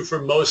is true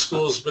for most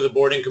schools with a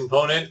boarding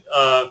component,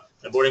 a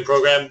boarding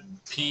program,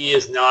 PE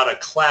is not a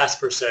class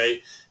per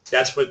se.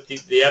 That's what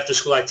the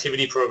after-school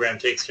activity program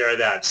takes care of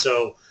that.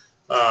 So,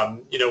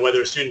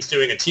 whether a student's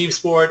doing a team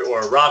sport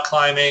or rock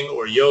climbing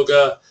or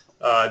yoga,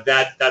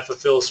 that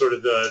fulfills sort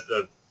of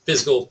the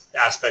physical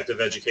aspect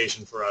of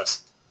education for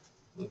us.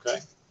 Okay.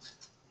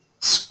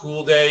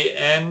 School day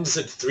ends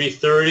at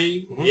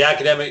 3:30. Mm-hmm. The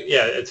academic,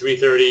 at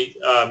 3:30.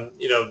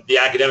 The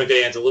academic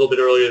day ends a little bit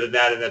earlier than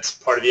that, and that's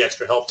part of the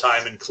extra help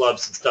time and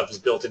clubs and stuff is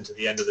built into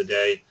the end of the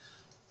day.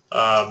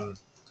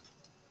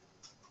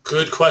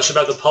 Good question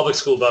about the public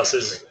school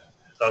buses.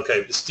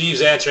 Okay,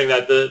 Steve's answering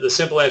that. The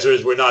simple answer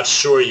is we're not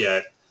sure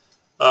yet.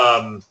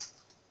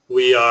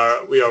 We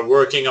are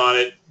working on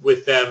it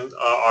with them.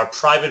 Our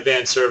private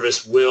van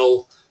service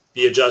will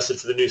be adjusted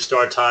for the new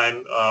start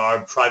time.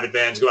 Our private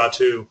vans go out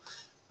to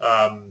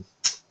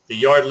the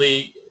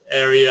Yardley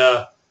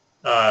area,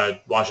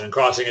 Washington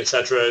Crossing,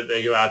 etc.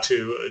 They go out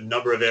to a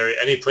number of areas,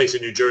 any place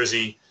in New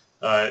Jersey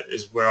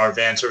is where our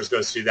van service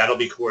goes to. That'll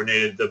be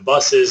coordinated. The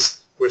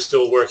buses, we're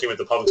still working with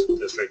the public school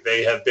district.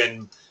 They have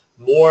been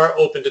more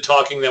open to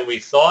talking than we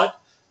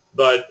thought,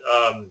 but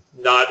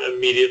not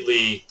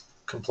immediately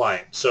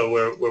compliant. So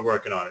we're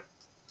working on it.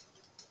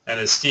 And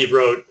as Steve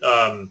wrote,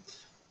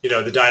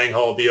 the dining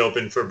hall will be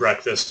open for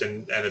breakfast,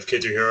 and if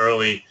kids are here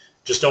early,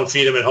 just don't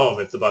feed them at home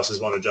if the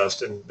buses won't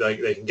adjust, and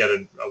they can get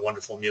a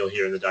wonderful meal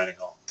here in the dining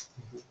hall.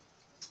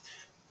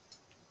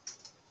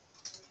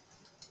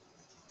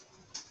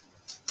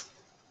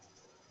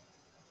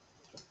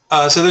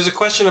 So there's a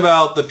question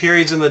about the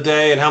periods in the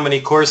day and how many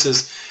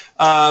courses.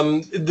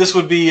 This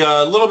would be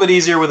a little bit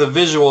easier with a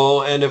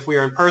visual and if we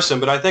are in person,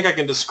 but I think I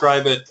can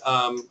describe it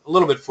a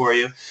little bit for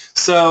you.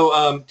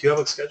 So do you have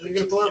a schedule you're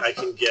going to pull up? I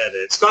can get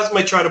it. Scott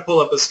might try to pull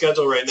up a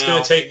schedule right now. It's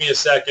going to take me a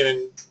second,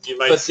 and you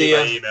might see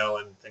my email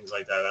and things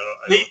like that.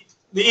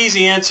 The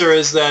easy answer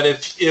is that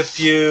if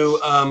you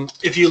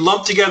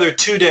lump together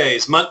 2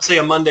 days, say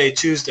a Monday,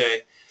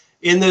 Tuesday,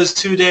 in those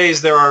 2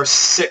 days there are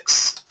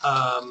 6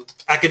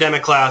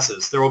 academic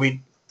classes. There will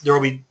be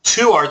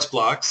 2 arts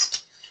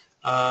blocks,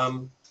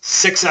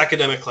 6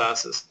 academic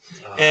classes,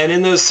 and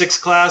in those 6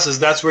 classes,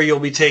 that's where you'll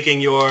be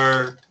taking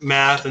your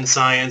math and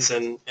science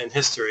and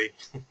history.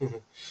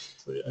 You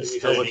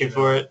still looking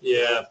for it?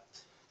 Yeah.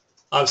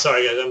 I'm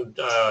sorry, guys.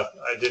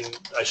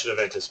 I should have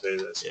anticipated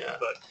this. Yeah.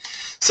 But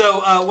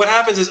so what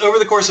happens is over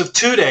the course of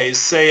 2 days,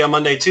 say a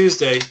Monday,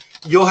 Tuesday,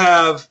 you'll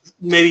have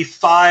maybe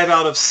 5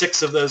 out of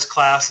 6 of those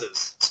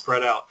classes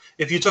spread out.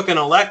 If you took an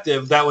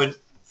elective, that would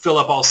fill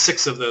up all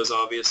 6 of those,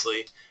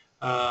 obviously.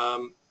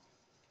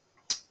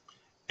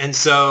 And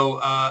so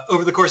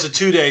over the course of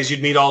 2 days,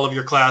 you'd meet all of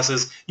your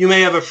classes. You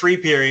may have a free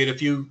period if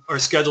you are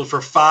scheduled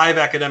for 5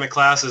 academic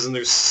classes, and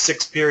there's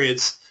 6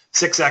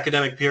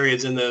 academic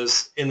periods in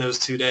those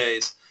 2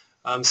 days.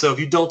 So if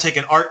you don't take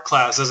an art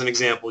class, as an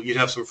example, you'd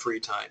have some free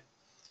time.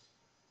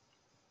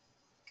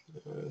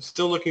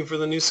 Still looking for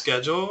the new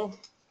schedule.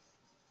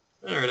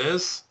 There it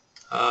is.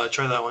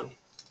 Try that one.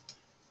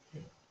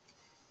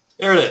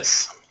 There it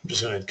is. I'm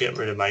just going to get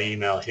rid of my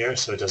email here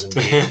so it doesn't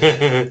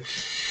be...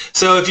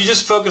 So if you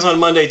just focus on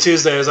Monday,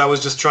 Tuesday, as I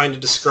was just trying to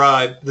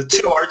describe, the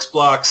 2 arts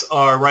blocks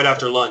are right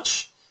after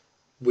lunch.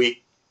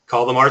 We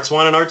call them Arts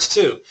 1 and Arts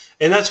 2,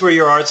 and that's where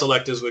your arts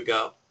electives would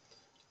go.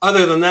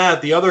 Other than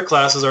that, the other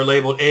classes are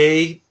labeled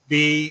A,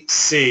 B,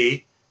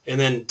 C, and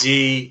then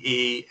D,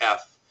 E,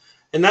 F.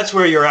 And that's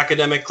where your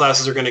academic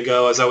classes are going to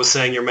go, as I was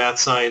saying, your math,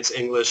 science,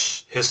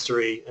 English,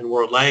 history, and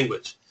world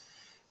language.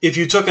 If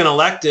you took an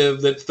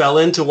elective that fell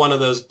into one of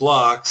those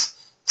blocks,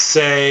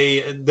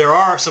 say there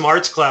are some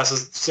arts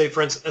classes, say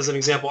for instance, as an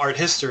example, art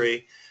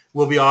history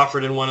will be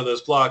offered in one of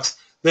those blocks,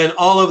 then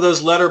all of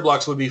those letter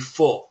blocks would be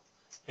full.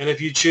 And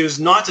if you choose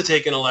not to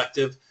take an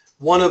elective,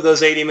 one of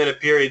those 80-minute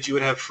periods you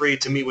would have free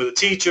to meet with a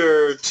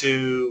teacher,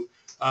 to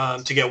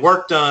get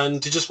work done,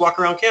 to just walk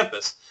around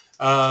campus.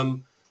 So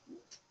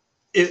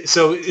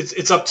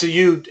it's up to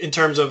you in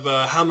terms of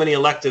how many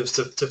electives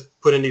to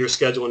put into your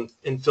schedule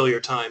and fill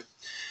your time.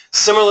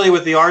 Similarly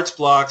with the arts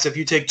blocks, if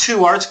you take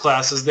 2 arts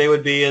classes, they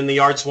would be in the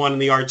Arts 1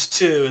 and the Arts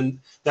 2, and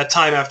that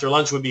time after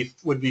lunch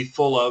would be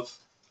full of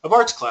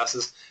arts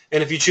classes.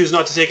 And if you choose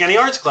not to take any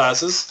arts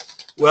classes,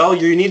 well,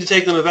 you need to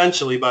take them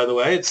eventually, by the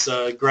way. It's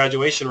a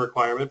graduation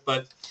requirement.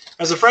 But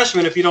as a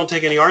freshman, if you don't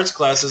take any arts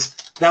classes,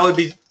 that would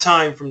be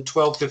time from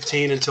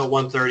 12:15 until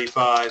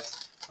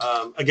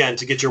 1:35, again,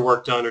 to get your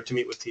work done or to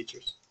meet with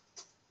teachers.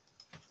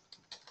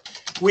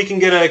 We can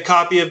get a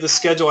copy of the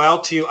schedule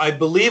out to you. I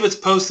believe it's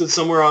posted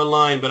somewhere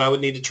online, but I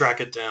would need to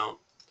track it down.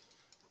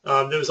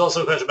 There was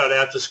also a question about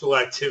after-school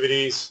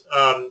activities.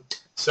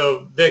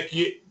 So, Vic,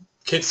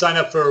 kids sign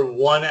up for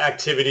one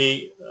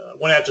activity,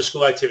 one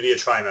after-school activity a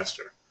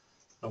trimester.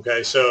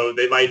 Okay, so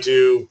they might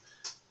do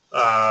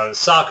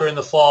soccer in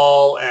the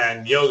fall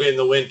and yoga in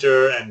the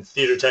winter and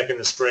theater tech in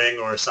the spring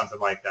or something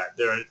like that.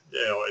 There are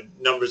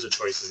numbers of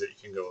choices that you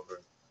can go over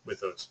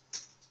with those.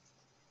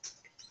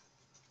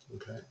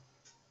 Okay.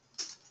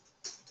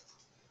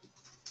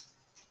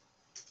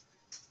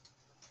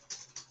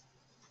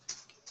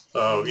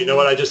 Oh, you know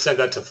what? I just sent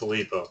that to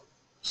Filippo.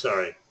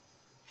 Sorry.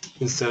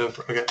 Instead of,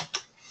 okay.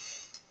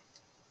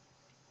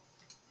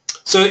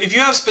 So if you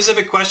have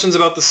specific questions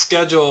about the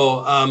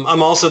schedule,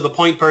 I'm also the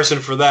point person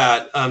for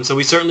that. So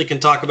we certainly can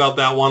talk about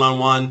that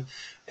one-on-one.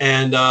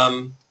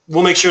 And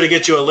we'll make sure to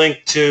get you a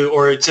link to,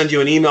 or send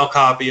you an email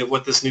copy of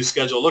what this new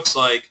schedule looks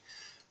like.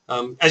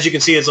 As you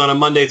can see, it's on a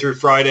Monday through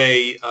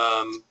Friday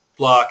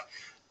block.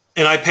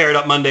 And I paired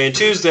up Monday and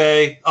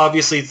Tuesday.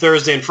 Obviously,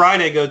 Thursday and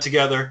Friday go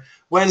together.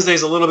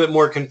 Wednesday's a little bit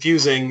more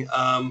confusing.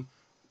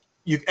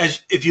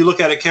 If you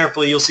look at it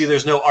carefully, you'll see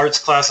there's no arts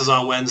classes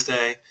on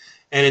Wednesday,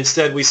 and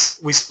instead we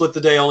split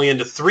the day only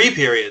into 3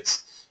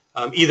 periods,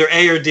 either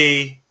A or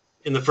D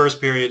in the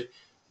first period,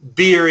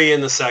 B or E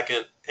in the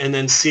second, and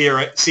then C or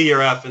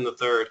F in the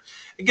third.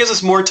 It gives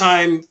us more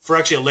time for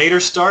actually a later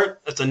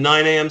start. That's a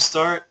 9 a.m.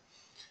 start.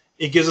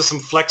 It gives us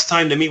some flex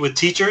time to meet with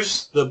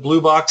teachers. The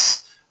blue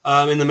box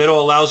in the middle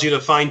allows you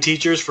to find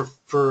teachers for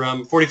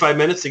 45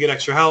 minutes to get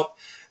extra help.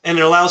 And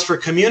it allows for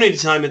community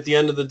time at the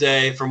end of the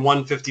day from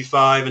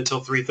 1:55 until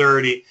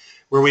 3:30,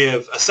 where we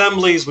have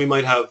assemblies, we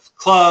might have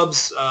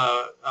clubs,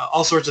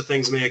 all sorts of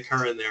things may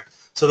occur in there.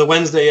 So the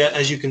Wednesday,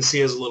 as you can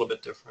see, is a little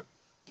bit different.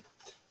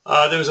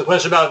 There was a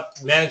question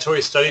about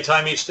mandatory study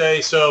time each day.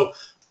 So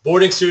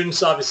boarding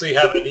students obviously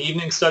have an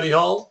evening study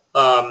hall.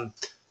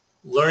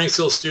 Learning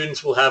skills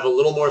students will have a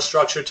little more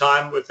structured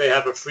time. If they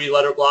have a free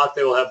letter block,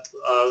 they will have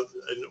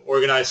an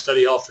organized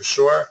study hall for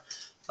sure.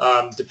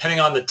 Depending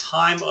on the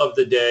time of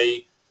the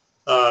day,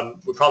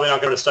 we're probably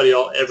not going to study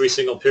hall every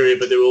single period,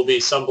 but there will be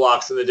some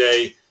blocks in the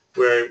day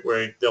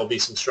where there'll be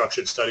some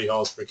structured study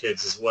halls for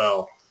kids as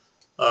well.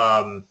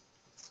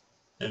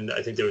 And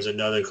I think there was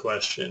another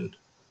question.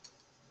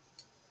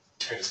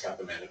 I just got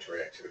the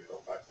mandatory activity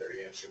till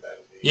 5:30. Answered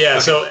that. Yeah. Okay.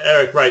 So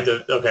Eric, right?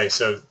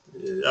 So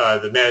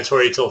the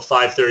mandatory till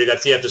 5:30.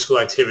 That's the after-school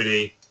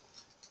activity.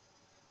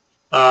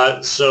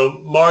 So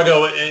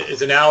Margot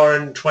is an hour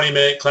and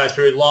 20-minute class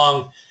period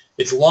long.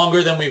 It's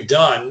longer than we've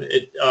done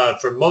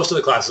for most of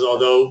the classes,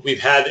 although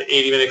we've had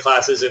 80-minute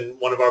classes in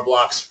one of our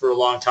blocks for a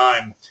long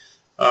time.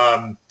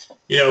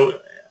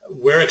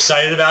 We're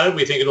excited about it.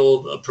 We think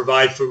it'll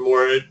provide for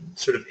more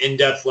sort of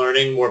in-depth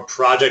learning, more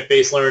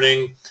project-based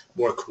learning,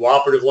 more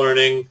cooperative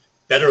learning,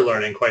 better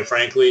learning, quite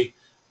frankly.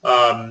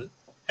 It's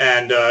going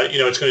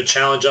to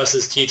challenge us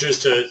as teachers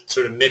to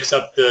sort of mix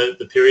up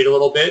the period a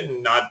little bit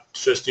and not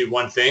just do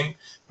one thing.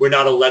 We're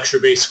not a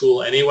lecture-based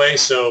school anyway,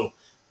 so,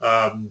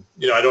 I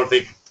don't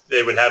think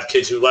they would have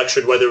kids who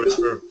lectured, whether it was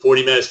for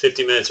 40 minutes,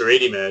 50 minutes, or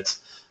 80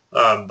 minutes,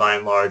 by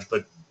and large,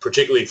 but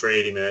particularly for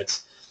 80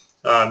 minutes.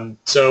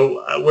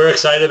 So we're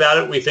excited about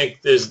it. We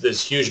think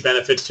there's huge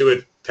benefits to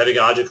it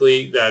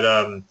pedagogically that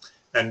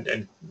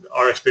and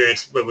our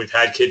experience when we've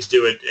had kids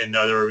do it in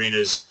other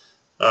arenas,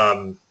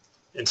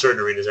 in certain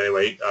arenas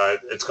anyway,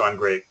 it's gone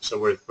great. So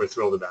we're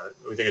thrilled about it.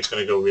 We think it's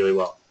going to go really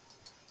well.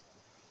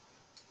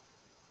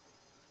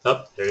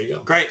 Oh, there you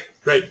go.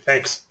 Great.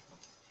 Thanks.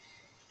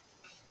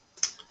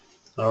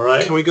 All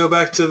right. Can we go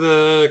back to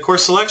the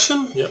course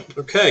selection? Yep.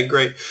 Okay,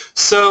 great.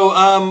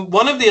 So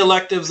one of the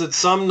electives that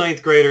some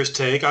ninth graders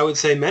take, I would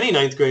say many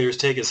ninth graders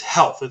take, is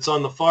health. It's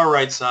on the far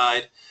right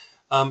side.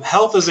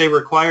 Health is a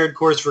required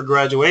course for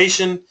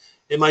graduation.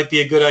 It might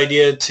be a good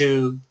idea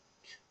to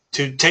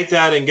take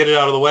that and get it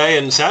out of the way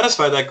and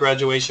satisfy that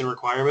graduation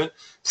requirement.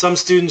 Some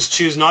students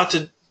choose not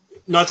to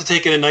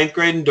take it in ninth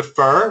grade and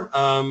defer.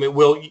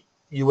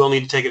 You will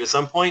need to take it at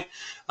some point.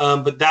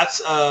 But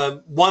that's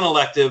one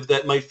elective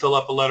that might fill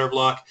up a letter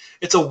block.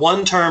 It's a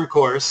one-term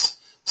course,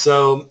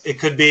 so it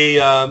could be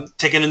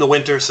taken in the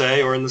winter,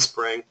 say, or in the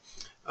spring.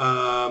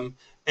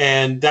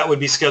 And that would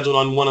be scheduled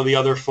on one of the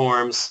other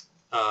forms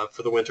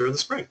for the winter or the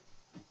spring.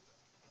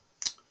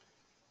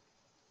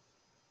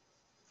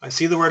 I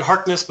see the word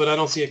Harkness, but I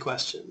don't see a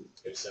question.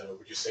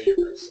 Would you say you're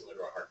very similar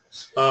to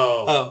Harkness?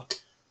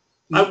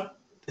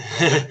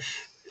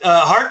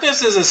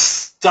 Harkness is a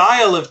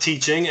style of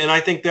teaching, and I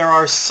think there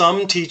are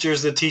some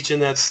teachers that teach in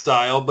that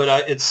style,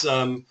 but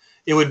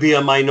it would be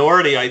a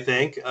minority, I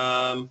think.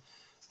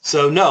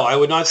 So no, I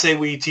would not say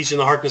we teach in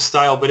the Harkness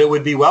style, but it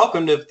would be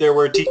welcomed if there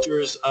were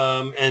teachers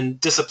and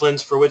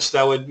disciplines for which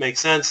that would make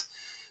sense.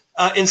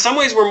 In some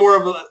ways, we're more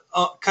of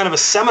a kind of a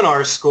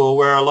seminar school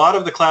where a lot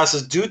of the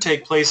classes do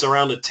take place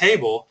around a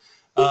table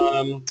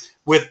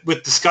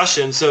with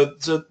discussion. So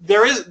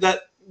there is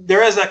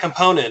that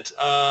component.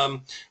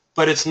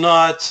 But it's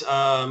not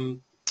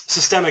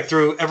systemic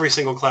through every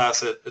single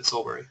class at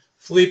Solebury.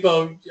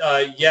 Filippo,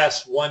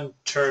 yes, one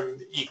term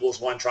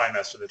equals one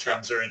trimester. The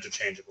terms are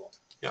interchangeable.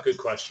 Yep. Good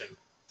question.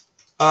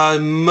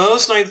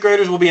 Most ninth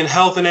graders will be in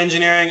health and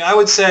engineering. I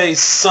would say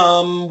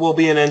some will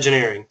be in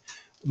engineering.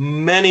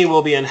 Many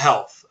will be in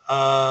health.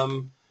 I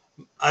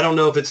don't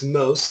know if it's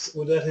most.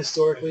 Would that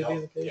historically be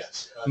the case?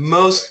 Yes.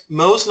 Most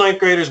ninth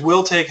graders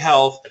will take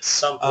health. At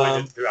some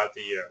point throughout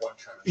the year.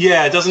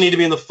 Yeah, it doesn't need to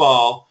be in the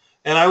fall.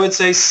 And I would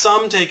say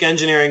some take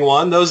engineering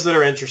one, those that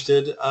are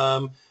interested.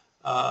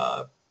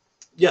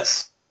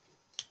 Yes.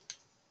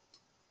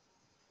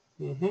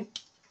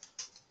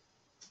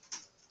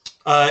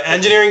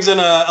 Engineering's an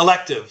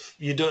elective.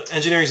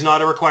 Engineering's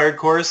not a required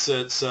course.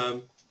 It's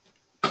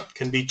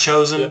can be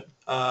chosen,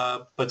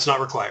 but it's not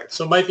required.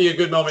 So it might be a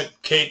good moment,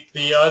 Kate.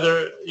 The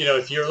other,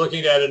 if you're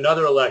looking at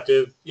another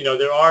elective,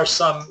 there are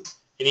some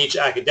in each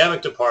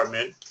academic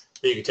department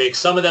that you can take.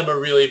 Some of them are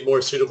really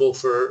more suitable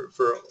for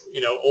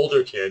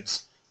older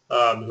kids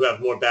who have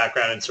more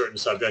background in certain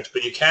subjects,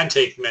 but you can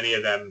take many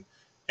of them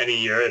any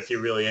year if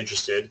you're really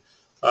interested.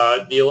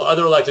 The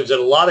other electives that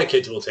a lot of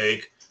kids will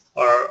take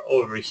are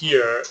over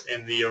here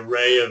in the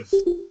array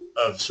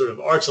of sort of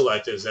arts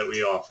electives that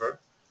we offer.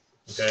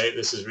 Okay,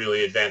 this is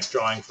really advanced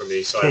drawing for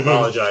me, so I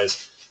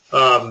apologize.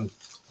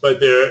 But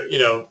they're,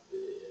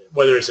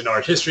 whether it's an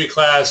art history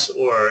class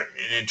or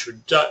an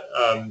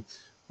introduction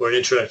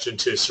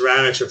to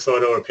ceramics or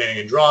photo or painting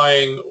and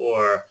drawing,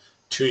 or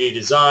 2D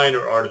design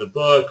or art of the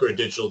book, or a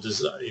digital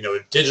design, a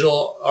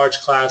digital arts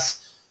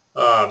class,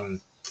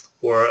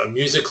 or a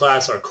music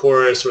class, our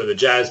chorus, or the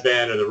jazz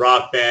band, or the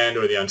rock band,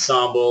 or the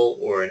ensemble,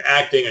 or in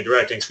acting and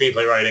directing,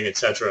 screenplay writing,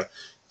 etc.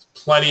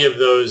 Plenty of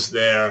those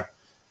there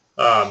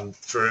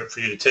for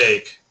you to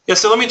take. Yeah,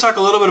 so let me talk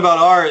a little bit about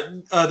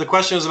art. The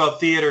question is about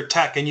theater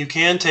tech, and you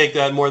can take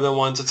that more than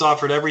once. It's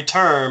offered every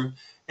term,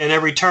 and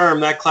every term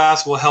that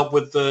class will help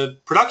with the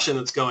production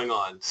that's going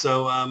on.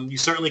 So you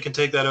certainly can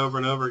take that over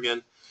and over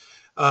again.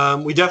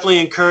 We definitely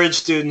encourage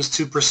students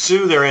to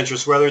pursue their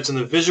interests, whether it's in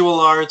the visual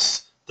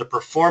arts, the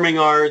performing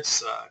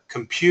arts,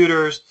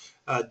 computers,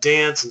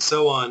 dance, and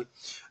so on.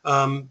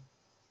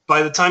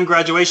 By the time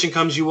graduation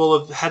comes, you will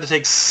have had to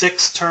take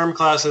 6 term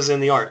classes in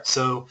the arts.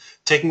 So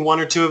taking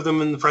 1 or 2 of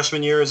them in the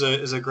freshman year is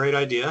a great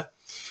idea.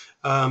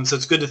 So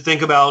it's good to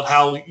think about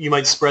how you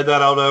might spread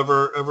that out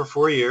over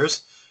 4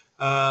 years.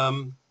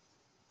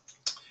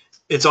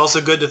 It's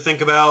also good to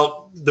think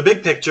about the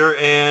big picture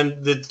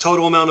and the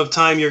total amount of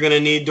time you're going to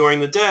need during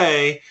the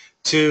day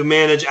to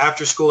manage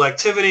after-school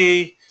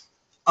activity,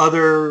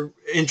 other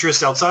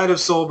interests outside of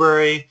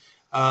Solebury,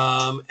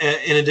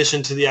 in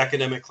addition to the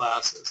academic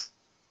classes.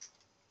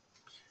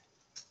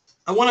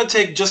 I want to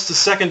take just a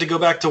second to go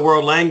back to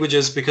world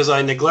languages because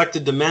I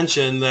neglected to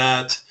mention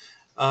that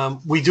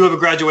we do have a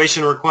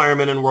graduation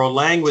requirement in world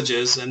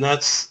languages, and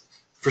that's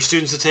for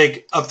students to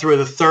take up through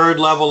the 3rd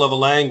level of a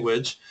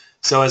language.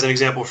 So as an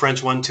example,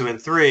 French 1, 2,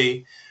 and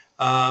 3.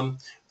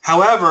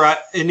 However,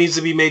 it needs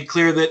to be made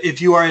clear that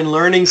if you are in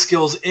learning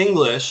skills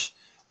English,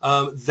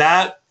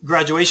 that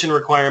graduation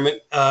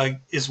requirement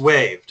is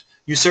waived.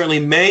 You certainly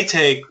may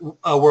take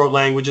world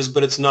languages,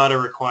 but it's not a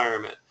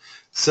requirement.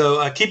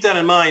 So keep that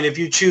in mind. If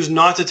you choose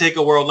not to take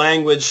a world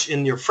language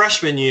in your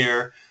freshman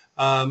year,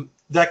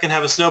 that can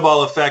have a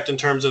snowball effect in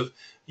terms of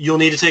you'll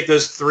need to take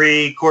those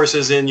 3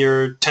 courses in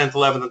your 10th,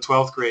 11th, and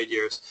 12th grade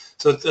years.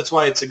 So that's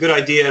why it's a good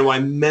idea and why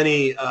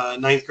many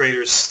 9th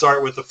graders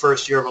start with the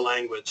first year of a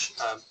language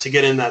to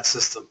get in that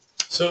system.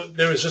 So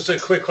there was just a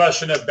quick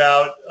question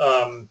about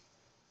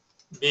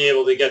being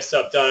able to get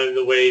stuff done and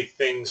the way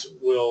things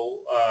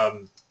will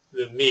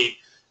meet.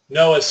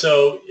 Noah,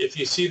 so if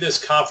you see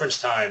this conference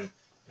time,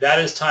 that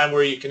is time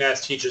where you can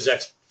ask teachers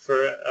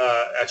for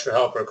extra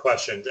help or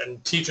questions.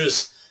 And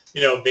teachers,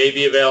 may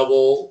be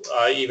available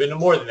even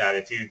more than that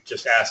if you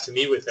just ask to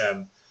meet with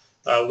them.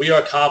 We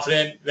are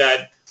confident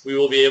that we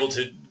will be able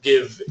to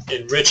give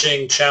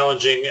enriching,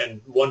 challenging,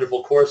 and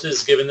wonderful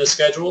courses given the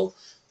schedule.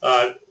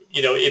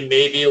 It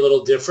may be a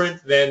little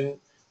different than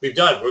we've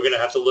done. We're going to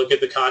have to look at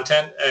the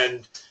content,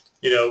 and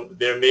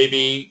there may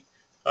be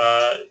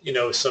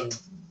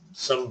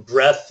some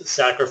breadth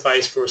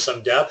sacrificed for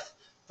some depth.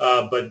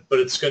 But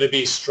it's going to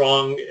be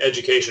strong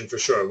education for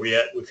sure. We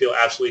feel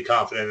absolutely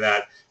confident in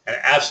that, and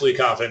absolutely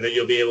confident that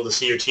you'll be able to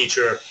see your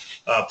teacher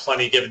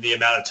plenty given the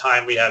amount of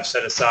time we have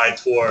set aside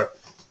for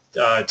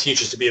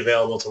teachers to be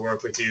available to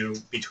work with you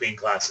between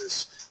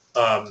classes.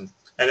 And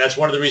that's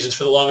one of the reasons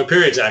for the longer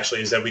periods,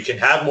 actually, is that we can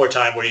have more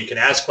time where you can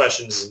ask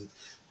questions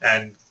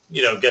and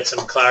get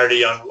some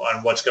clarity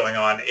on what's going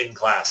on in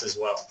class as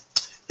well.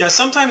 Yeah,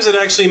 sometimes it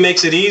actually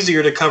makes it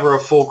easier to cover a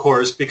full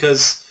course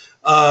because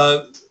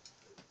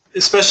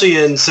especially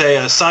in, say,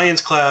 a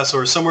science class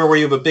or somewhere where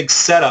you have a big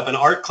setup, an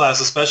art class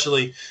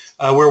especially,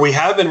 where we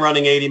have been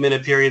running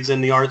 80-minute periods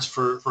in the arts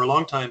for a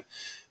long time.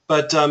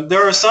 But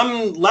there are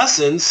some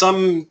lessons,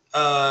 some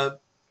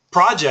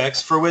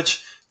projects for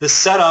which the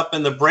setup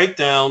and the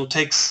breakdown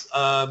takes,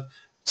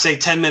 say,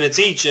 10 minutes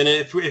each. And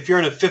if you're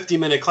in a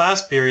 50-minute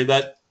class period,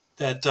 that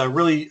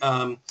really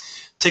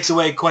takes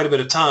away quite a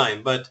bit of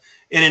time. But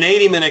in an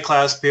 80-minute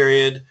class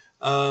period,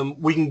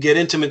 we can get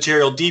into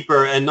material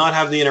deeper and not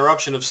have the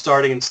interruption of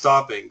starting and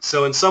stopping.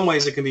 So in some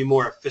ways, it can be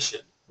more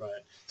efficient. Right.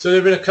 So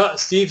there have been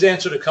Steve's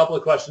answered a couple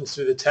of questions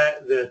through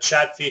the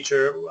chat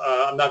feature.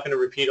 I'm not going to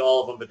repeat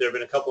all of them, but there have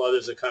been a couple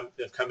others that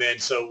have come in.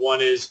 So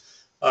one is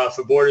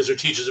for boarders or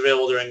teachers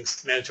available during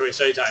mandatory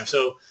study time.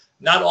 So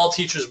not all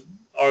teachers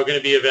are going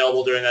to be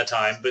available during that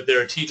time, but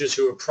there are teachers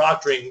who are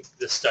proctoring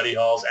the study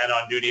halls and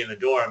on duty in the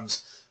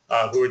dorms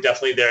who are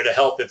definitely there to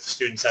help if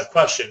students have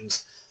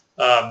questions.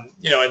 And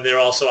there are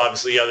also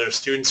obviously other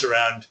students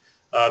around,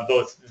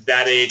 both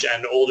that age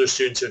and older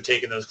students who have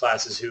taken those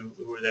classes who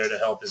are there to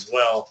help as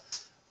well.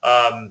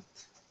 So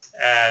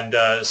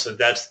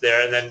that's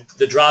there. And then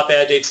the drop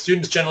add date,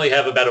 students generally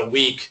have about a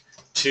week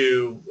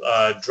to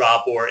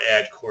drop or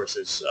add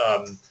courses.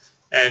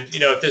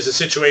 If there's a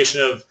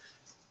situation of,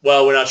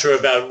 well, we're not sure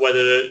about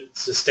whether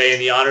to stay in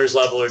the honors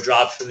level or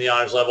drop from the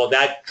honors level,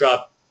 that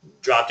drop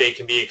date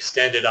can be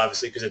extended,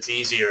 obviously, because it's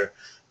easier.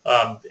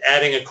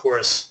 Adding a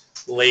course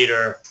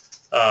later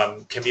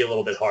can be a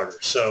little bit harder.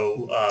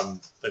 So,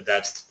 but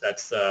that's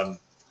I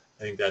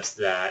think that's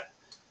that.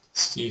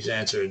 Steve's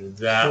answered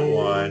that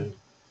one.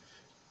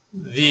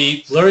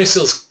 The learning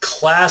skills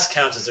class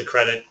counts as a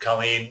credit,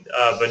 Colleen,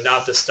 but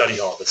not the study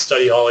hall. The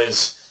study hall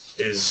is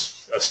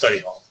a study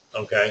hall.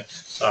 Okay,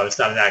 it's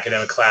not an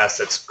academic class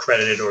that's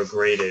credited or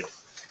graded.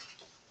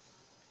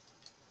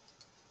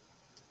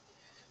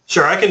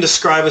 Sure, I can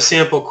describe a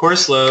sample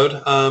course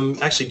load.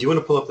 Actually, do you want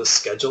to pull up the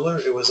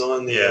scheduler? It was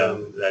on the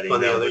that email,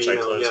 on the other which email.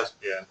 I closed.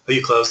 Yeah. Oh,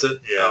 you closed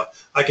it? Yeah. Oh,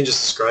 I can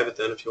just describe it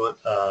then if you want.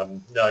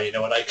 No, you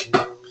know what I can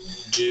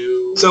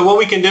do? So what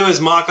we can do is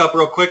mock up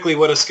real quickly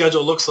what a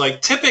schedule looks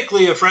like.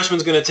 Typically, a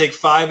freshman's going to take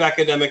 5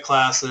 academic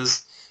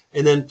classes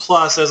and then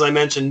plus, as I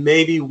mentioned,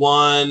 maybe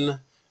one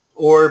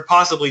or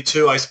possibly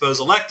two, I suppose,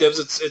 electives.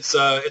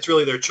 It's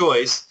really their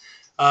choice.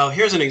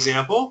 Here's an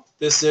example.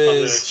 This is I'm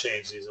going to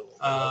change these a little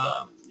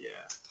bit.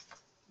 yeah.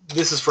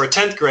 This is for a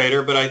 10th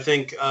grader, but I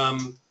think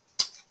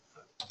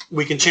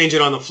we can change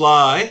it on the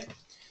fly.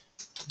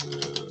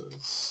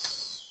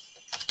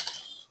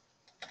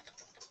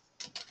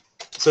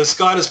 So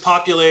Scott is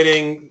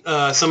populating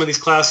some of these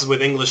classes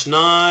with English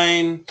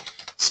 9,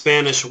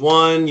 Spanish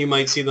 1. You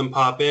might see them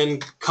pop in.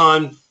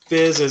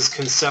 Con-Phys is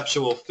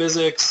conceptual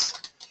physics.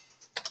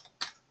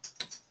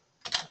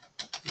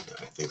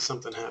 I think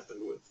something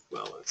happened with,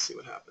 well, let's see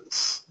what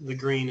happens. The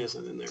green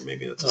isn't in there.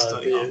 Maybe that's a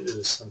study hall. It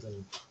was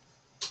something.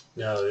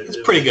 No, it's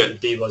pretty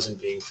good. B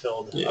wasn't being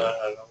filled. Yeah. I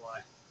don't know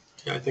why.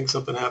 Yeah, I think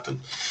something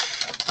happened.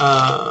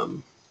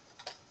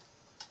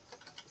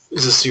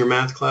 Is this your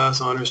math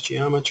class, honors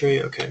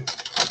geometry? Okay.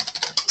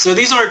 So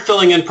these aren't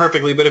filling in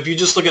perfectly, but if you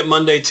just look at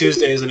Monday,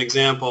 Tuesday as an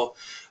example,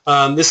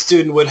 this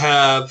student would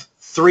have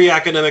 3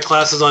 academic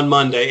classes on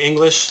Monday: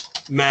 English,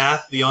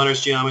 math, the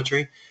honors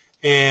geometry,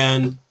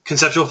 and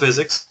conceptual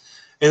physics.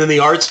 And then the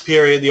arts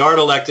period, the art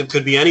elective,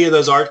 could be any of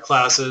those art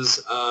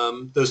classes,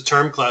 those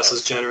term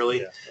classes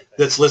generally,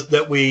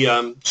 that we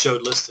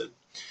showed listed.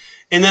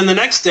 And then the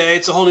next day,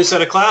 it's a whole new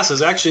set of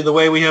classes. Actually, the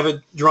way we have it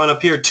drawn up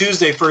here,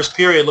 Tuesday first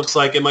period looks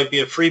like it might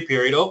be a free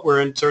period. Oh,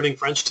 we're inserting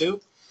French too?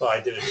 Oh,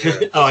 I didn't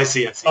hear it. Oh, I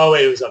see. Oh,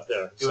 wait, it was up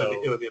there.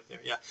 It would be up there,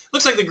 yeah.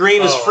 Looks like the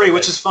green is free, okay.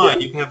 which is fine.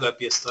 Yeah. You can have that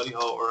be a study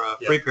hall or a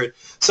free period.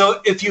 So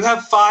if you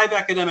have 5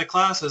 academic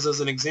classes, as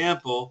an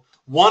example,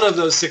 one of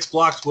those 6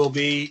 blocks will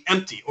be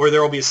empty, or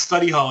there will be a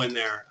study hall in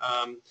there.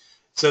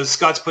 So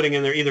Scott's putting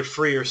in there either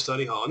free or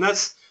study hall. And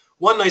that's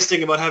one nice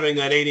thing about having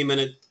that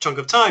 80-minute chunk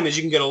of time is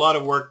you can get a lot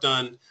of work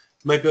done.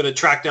 You might be able to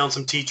track down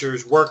some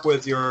teachers, work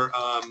with your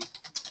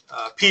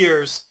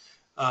peers,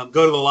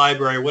 go to the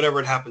library, whatever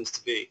it happens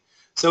to be.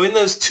 So in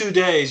those 2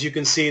 days, you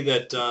can see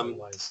that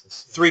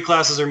 3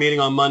 classes are meeting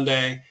on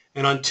Monday,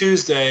 and on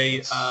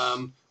Tuesday,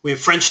 we have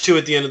French 2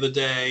 at the end of the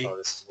day. Oh,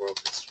 this is world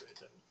history.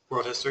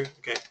 World history,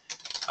 okay.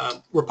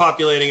 We're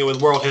populating it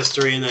with world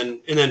history and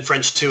then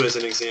French 2 as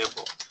an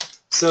example.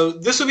 So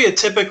this would be a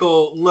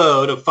typical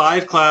load of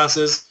 5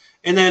 classes,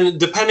 and then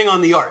depending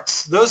on the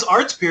arts, those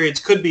arts periods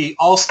could be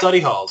all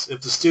study halls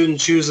if the student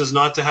chooses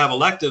not to have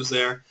electives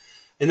there,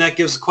 and that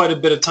gives quite a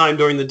bit of time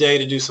during the day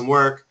to do some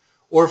work.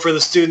 Or for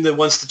the student that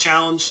wants to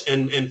challenge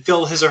and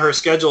fill his or her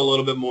schedule a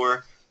little bit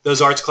more,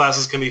 those arts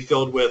classes can be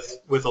filled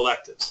with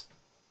electives.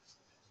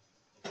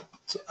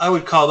 So I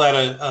would call that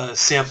a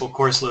sample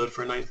course load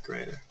for a 9th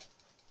grader.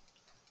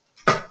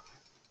 Let's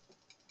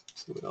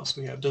see what else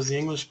we have. Does the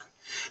English...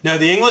 Now,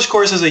 the English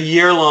course is a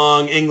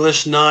year-long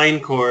English 9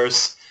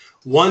 course.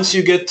 Once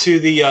you get to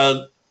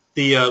the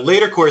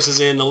later courses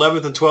in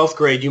 11th and 12th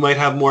grade, you might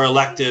have more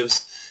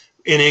electives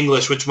in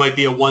English, which might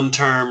be a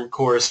 1-term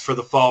course for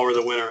the fall or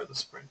the winter or the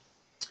spring.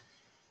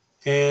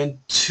 And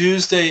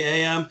Tuesday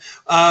AM,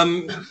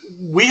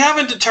 we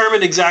haven't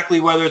determined exactly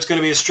whether it's going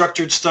to be a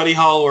structured study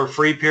hall or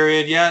free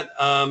period yet,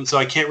 so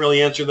I can't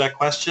really answer that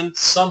question.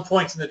 Some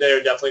points in the day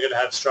are definitely going to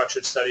have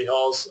structured study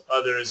halls.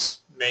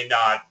 Others may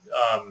not.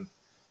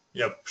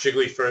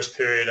 Particularly first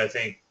period, I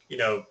think,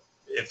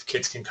 if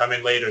kids can come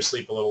in later,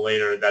 sleep a little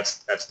later,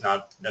 that's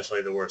not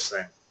necessarily the worst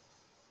thing.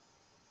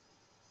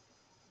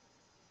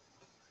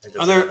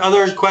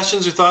 Other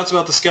questions or thoughts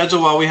about the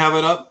schedule while we have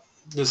it up?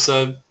 This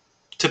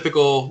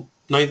typical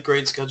 9th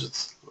grade schedule.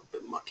 It's a little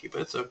bit mucky,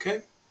 but it's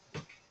okay.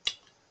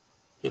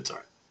 It's all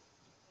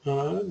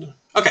right.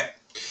 Okay,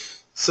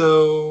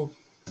 so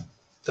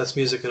that's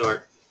music and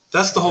art.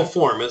 That's the whole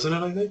form, isn't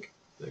it, I think?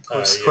 The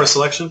course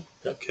selection?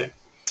 Yep. Okay.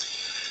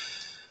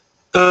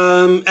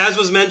 As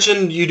was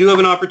mentioned, you do have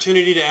an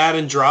opportunity to add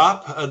and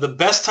drop. The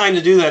best time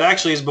to do that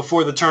actually is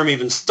before the term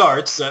even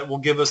starts. That will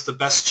give us the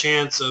best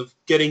chance of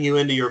getting you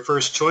into your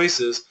first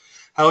choices.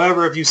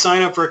 However, if you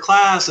sign up for a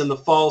class and the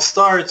fall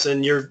starts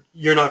and you're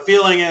not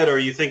feeling it, or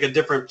you think a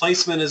different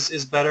placement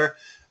is better,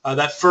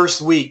 that first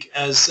week,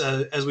 as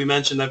we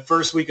mentioned, that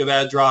first week of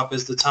add drop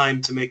is the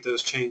time to make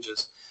those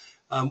changes.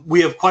 We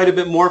have quite a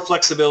bit more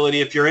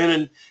flexibility if you're in,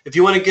 and if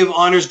you want to give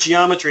honors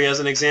geometry as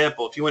an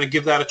example, if you want to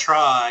give that a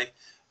try,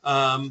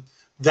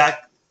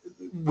 that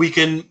we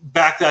can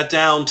back that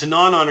down to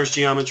non-honors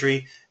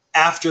geometry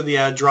after the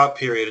add drop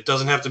period. It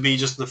doesn't have to be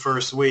just in the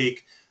first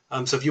week.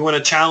 So if you want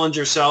to challenge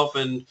yourself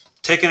and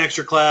take an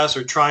extra class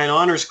or try an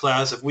honors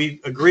class, if we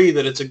agree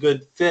that it's a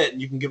good fit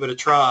and you can give it a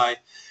try,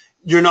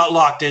 you're not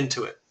locked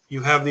into it.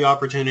 You have the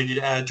opportunity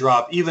to add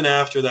drop even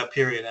after that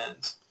period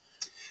ends.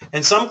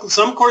 And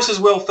some courses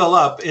will fill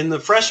up. In the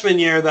freshman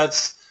year,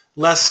 that's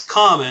less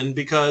common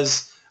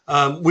because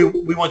we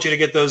want you to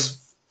get those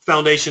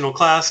foundational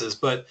classes.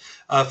 But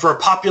for a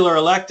popular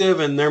elective,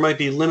 and there might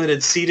be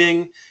limited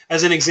seating,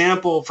 as an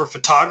example, for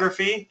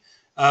photography,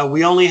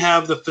 we only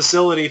have the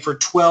facility for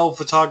 12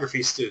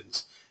 photography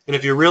students. And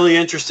if you're really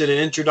interested in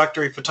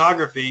introductory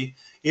photography,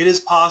 it is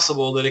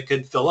possible that it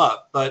could fill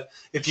up. But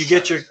if you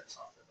get your...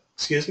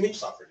 Excuse me?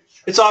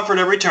 It's offered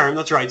every term,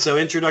 that's right. So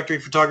introductory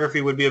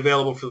photography would be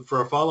available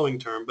for a following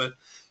term. But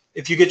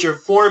if you get your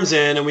forms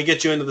in and we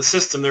get you into the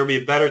system, there would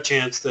be a better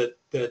chance that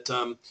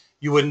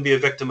you wouldn't be a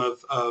victim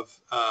of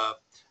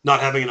not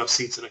having enough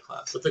seats in a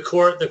class. But the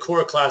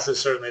core classes,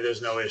 certainly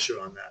there's no issue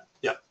on that.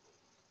 Yeah.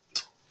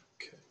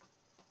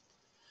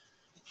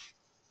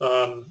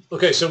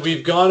 Okay, so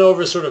we've gone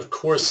over sort of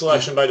course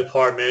selection by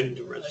department.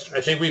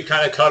 I think we've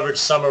kind of covered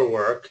summer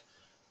work.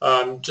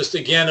 Just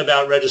again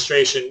about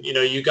registration,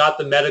 you got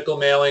the medical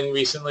mailing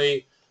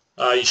recently.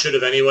 You should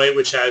have anyway,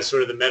 which has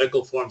sort of the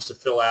medical forms to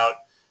fill out.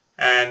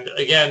 And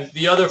again,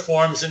 the other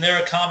forms, and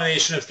they're a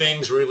combination of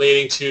things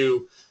relating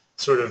to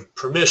sort of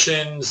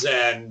permissions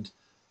and,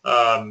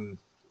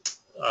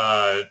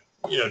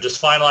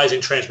 just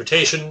finalizing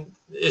transportation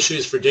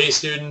issues for day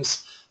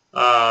students,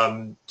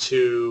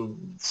 to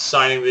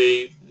signing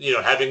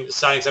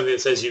signing something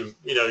that says you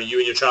and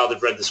your child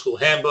have read the school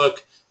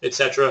handbook,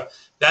 etc.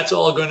 That's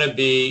all going to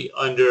be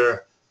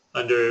under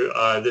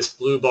this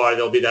blue bar.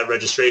 There'll be that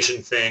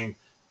registration thing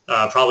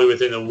probably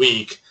within a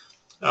week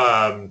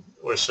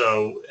or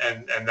so,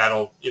 and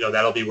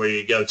that'll be where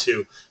you go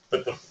to.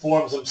 But the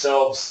forms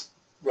themselves,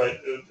 right?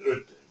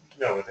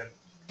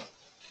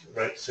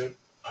 Right soon.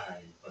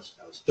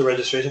 The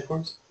registration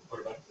forms?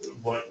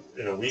 What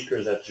in a week, or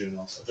is that June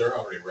also? They're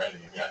already ready.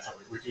 I mean, I thought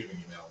we could even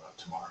email them out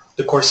tomorrow.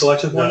 The course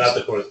selection No, forms? not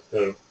the course.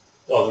 The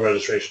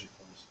registration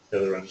forms.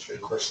 The other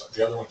registration. Of course,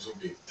 the other ones will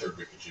be third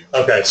week of June.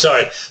 Okay,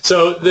 sorry.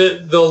 So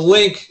the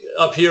link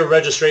up here,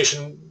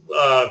 registration,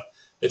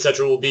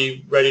 etc., will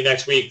be ready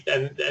next week,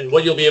 and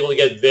what you'll be able to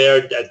get there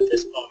at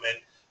this moment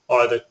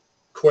are the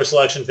course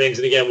selection things,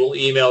 and again, we'll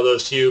email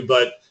those to you,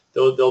 but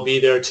they'll be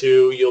there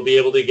too. You'll be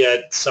able to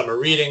get summer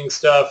reading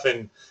stuff,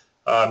 and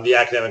the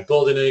academic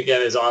bulletin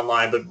again is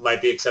online, but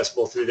might be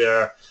accessible through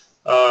there,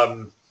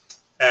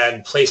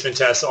 and placement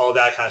tests, all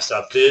that kind of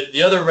stuff.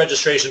 The other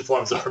registration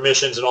forms, the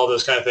permissions, and all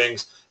those kind of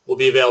things will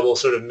be available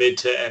sort of mid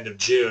to end of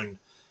June,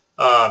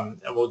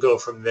 and we'll go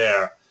from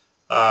there.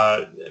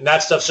 And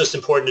that stuff's just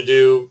important to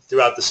do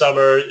throughout the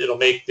summer. It'll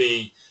make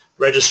the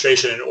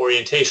registration and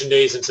orientation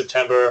days in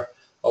September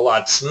a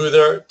lot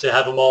smoother to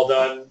have them all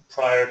done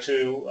prior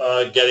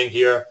to getting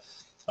here.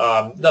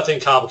 Nothing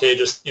complicated,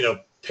 just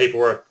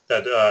paperwork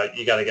that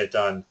you got to get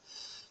done.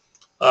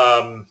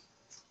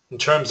 In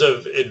terms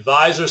of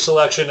advisor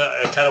selection,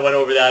 I kind of went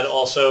over that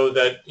also.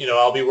 That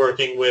I'll be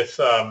working with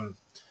the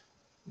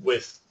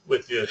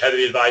head of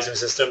the advising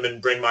system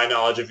and bring my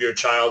knowledge of your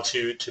child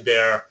to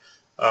bear.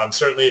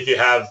 Certainly, if you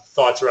have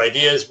thoughts or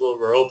ideas,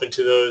 we're open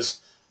to those.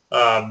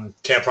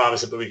 Can't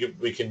promise it, but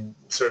we can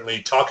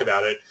certainly talk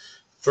about it.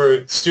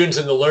 For students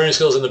in the Learning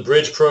Skills and the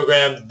Bridge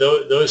program,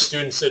 those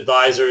students'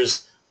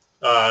 advisors,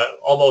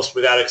 almost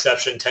without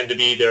exception, tend to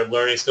be their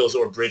Learning Skills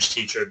or Bridge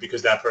teacher,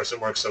 because that person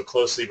works so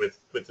closely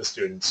with the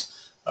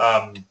students.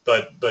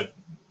 But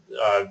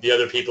the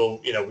other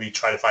people, we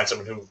try to find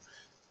someone who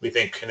we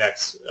think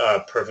connects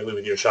perfectly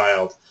with your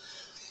child.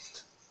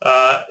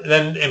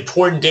 Then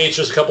important dates,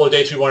 just a couple of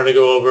dates we wanted to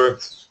go over.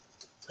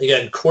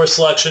 Again, course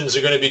selections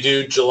are going to be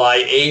due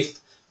July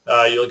 8th.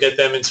 You'll get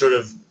them in sort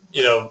of,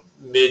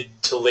 mid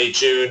to late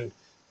June,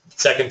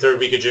 second, third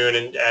week of June.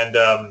 And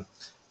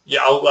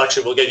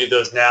we'll get you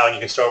those now and you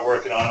can start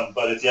working on them.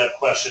 But if you have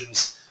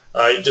questions,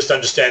 just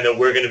understand that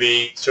we're going to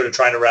be sort of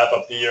trying to wrap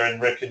up the year,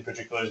 and Rick in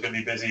particular is going to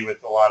be busy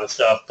with a lot of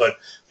stuff, but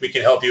we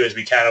can help you as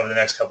we can over the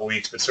next couple of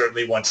weeks. But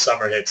certainly once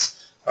summer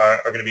hits,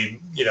 are going to be,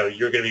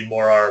 you're going to be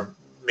more our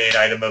main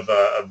item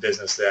of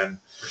business then.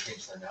 Which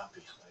means they're not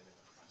behind in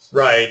the process.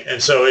 Right.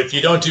 And so if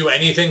you don't do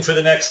anything for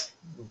the next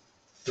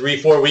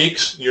 3-4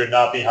 weeks, you're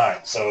not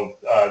behind. So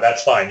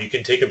that's fine. You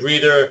can take a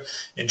breather,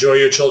 enjoy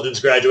your children's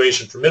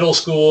graduation from middle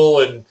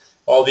school and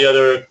all the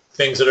other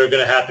things that are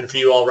going to happen for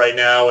you all right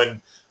now,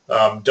 and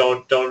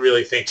don't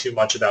really think too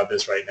much about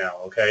this right now,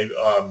 okay?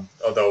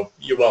 Although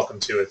you're welcome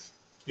to if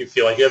you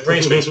feel like you have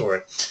brain space for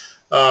it.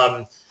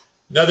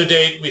 Another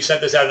date, we've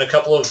sent this out in a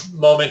couple of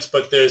moments,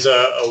 but there's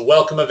a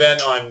welcome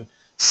event on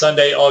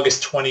Sunday,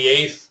 August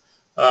 28th.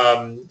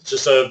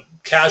 Just a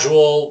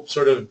casual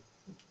sort of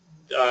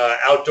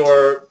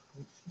outdoor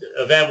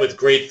event with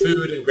great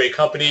food and great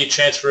company,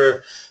 chance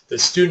for the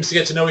students to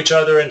get to know each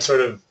other and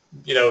sort of,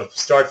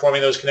 start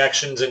forming those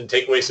connections and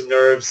take away some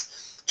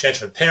nerves, chance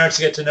for parents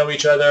to get to know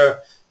each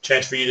other,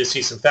 chance for you to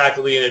see some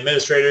faculty and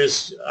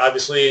administrators,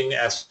 obviously, and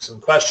ask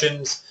some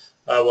questions.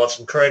 We'll have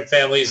some current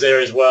families there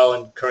as well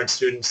and current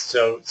students,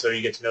 so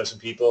you get to know some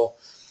people.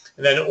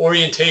 And then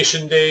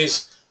orientation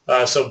days.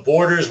 So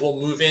boarders will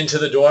move into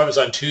the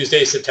dorms on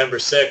Tuesday, September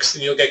 6th,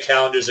 and you'll get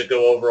calendars that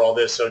go over all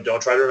this, so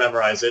don't try to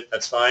memorize it.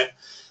 That's fine.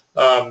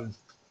 And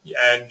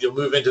you'll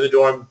move into the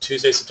dorm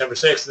Tuesday, September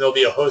 6th, and there'll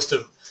be a host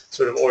of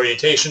sort of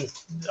orientation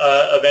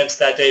events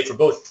that day for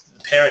both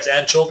parents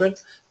and children.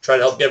 Try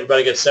to help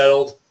everybody get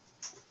settled.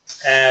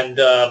 And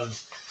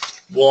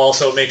we'll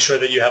also make sure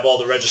that you have all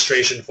the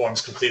registration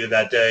forms completed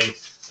that day.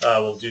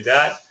 We'll do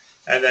that.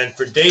 And then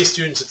for day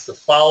students, it's the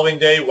following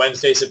day,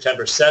 Wednesday,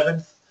 September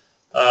 7th.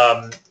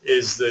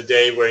 Is the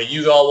day where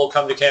you all will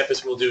come to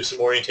campus. We'll do some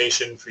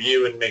orientation for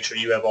you and make sure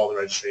you have all the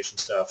registration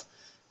stuff.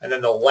 And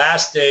then the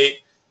last date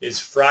is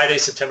Friday,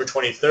 September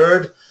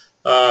 23rd.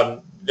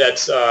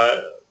 That's,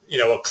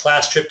 a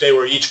class trip day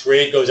where each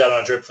grade goes out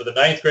on a trip. For the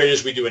ninth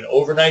graders, we do an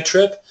overnight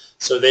trip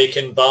so they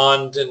can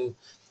bond and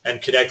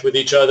connect with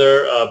each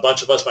other. A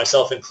bunch of us,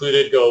 myself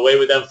included, go away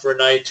with them for a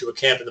night to a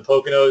camp in the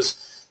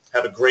Poconos,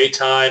 have a great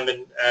time,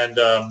 and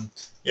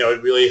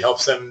it really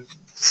helps them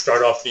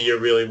start off the year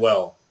really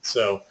well.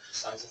 So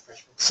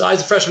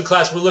size of freshman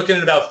class, we're looking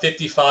at about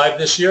 55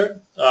 this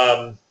year,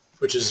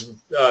 which is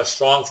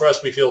strong for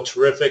us. We feel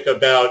terrific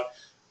about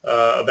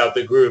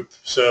the group.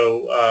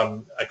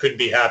 So I couldn't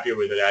be happier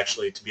with it,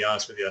 actually, to be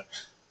honest with you.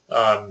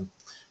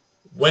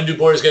 When do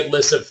boys get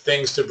lists of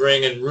things to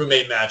bring and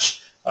roommate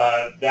match?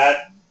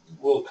 That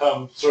will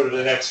come sort of in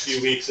the next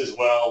few weeks as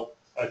well.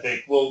 I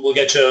think we'll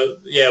get you.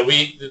 Yeah,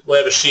 we'll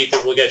have a sheet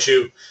that we'll get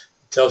you,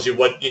 tells you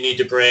what you need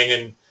to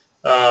bring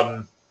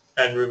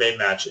and roommate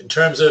match. In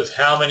terms of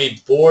how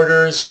many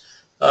boarders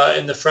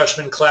in the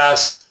freshman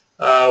class,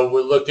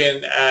 we're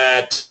looking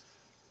at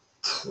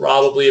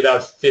probably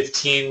about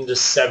 15 to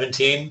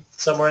 17,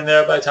 somewhere in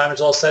there by the time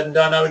it's all said and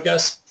done, I would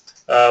guess.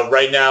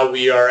 Right now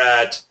we are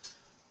at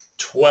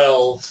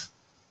 12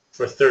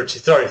 for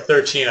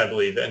 13, I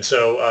believe. And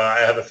so I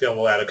have a feeling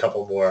we'll add a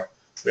couple more.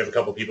 We have a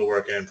couple people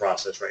working in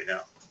process right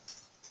now.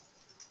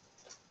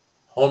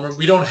 Homeroom,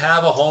 we don't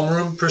have a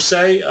homeroom per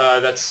se.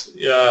 That's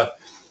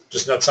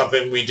just not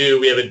something we do.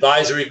 We have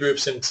advisory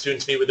groups, and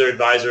students meet with their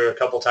advisor a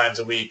couple times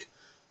a week,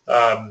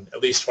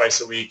 at least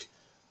twice a week.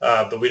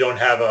 But we don't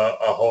have a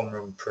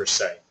homeroom per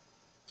se.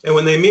 And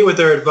when they meet with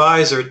their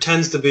advisor, it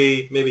tends to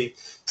be maybe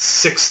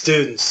 6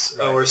 students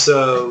or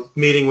so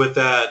meeting with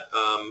that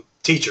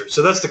teacher.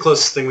 So that's the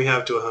closest thing we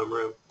have to a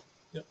homeroom.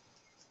 Yep.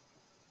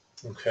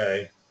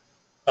 Okay.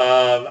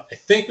 I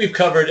think we've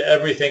covered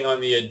everything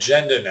on the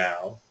agenda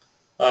now.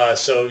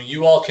 So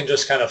you all can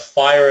just kind of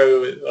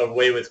fire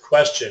away with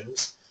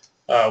questions.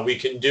 We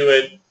can do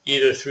it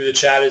either through the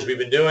chat as we've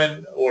been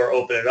doing or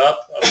open it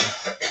up.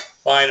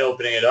 Fine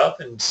opening it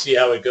up and see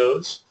how it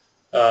goes.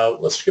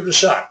 Let's give it a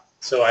shot.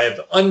 So I have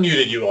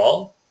unmuted you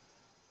all.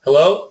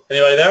 Hello?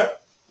 Anybody there?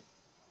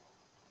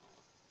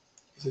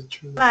 Is it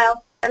true?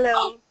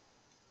 Hello.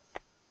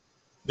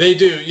 They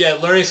do. Yeah,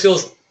 learning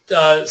skills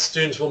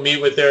students will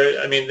meet with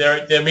they're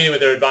meeting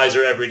with their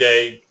advisor every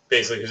day,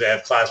 basically, because they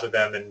have class with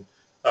them. And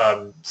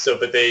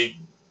but they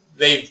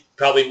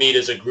probably meet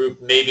as a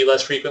group maybe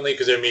less frequently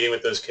because they're meeting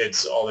with those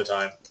kids all the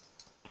time.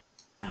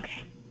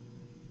 Okay.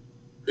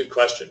 Good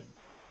question.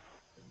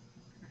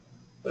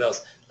 What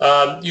else?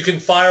 You can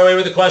fire away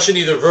with a question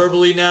either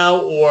verbally now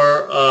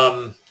or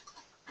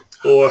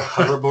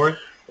Hoverboard?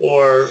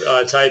 or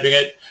typing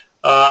it.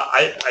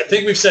 I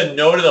think we've said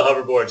no to the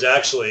hoverboards,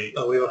 actually.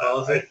 Oh, we have a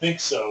policy? I think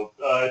so.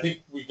 I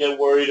think we get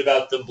worried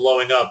about them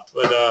blowing up,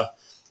 but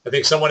I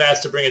think someone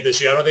asked to bring it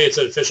this year. I don't think it's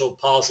an official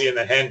policy in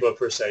the handbook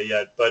per se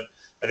yet, but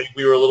I think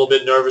we were a little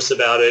bit nervous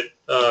about it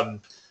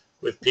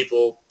with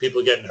people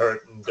getting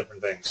hurt and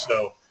different things.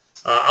 So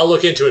I'll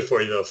look into it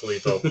for you, though,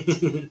 Filippo.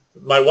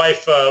 My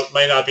wife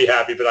might not be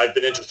happy, but I've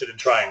been interested in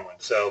trying one.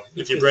 So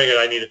if you bring it,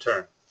 I need a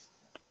turn.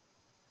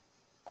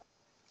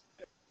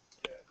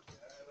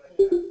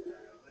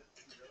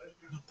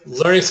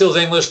 Learning Skills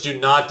English do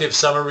not give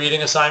summer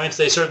reading assignments.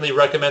 They certainly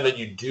recommend that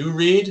you do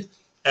read,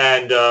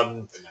 and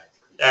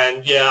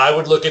yeah, I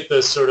would look at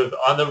the sort of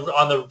on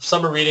the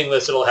summer reading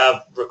list. It'll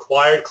have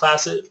required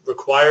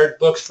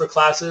books for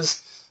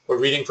classes or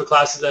reading for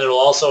classes, and it'll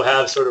also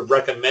have sort of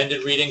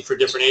recommended reading for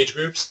different age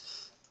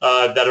groups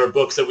that are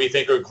books that we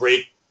think are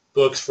great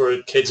books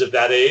for kids of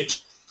that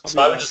age. So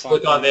I would just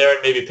click on there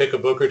and maybe pick a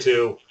book or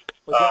two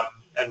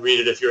and read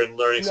it if you're in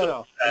learning.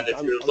 And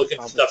if you're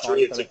looking for stuff to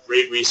read, it's a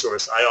great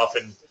resource. I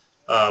often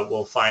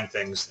will find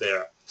things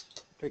there.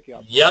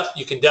 Yep,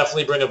 you can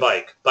definitely bring a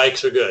bike.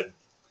 Bikes are good.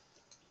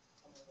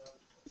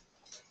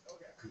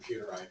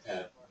 Computer,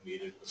 iPad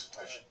needed was a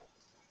question.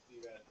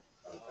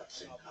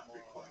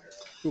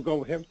 We'll go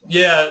with him.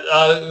 Yeah,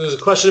 there's a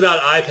question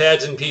about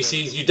iPads and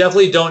PCs. You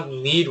definitely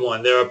don't need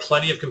one. There are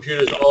plenty of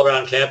computers all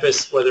around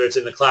campus, whether it's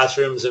in the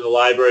classrooms, in the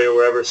library, or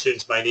wherever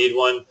students might need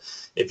one.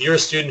 If you're a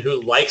student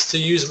who likes to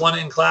use one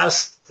in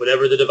class,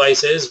 whatever the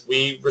device is,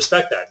 we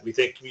respect that. We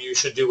think you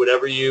should do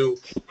whatever you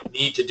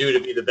need to do to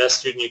be the best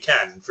student you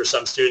can. For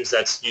some students,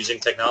 that's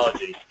using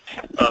technology.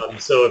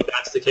 So if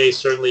that's the case,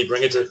 certainly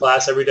bring it to the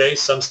class every day.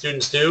 Some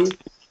students do.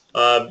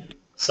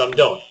 Some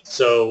don't.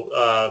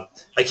 So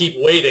I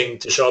keep waiting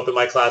to show up in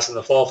my class in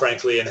the fall,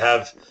 frankly, and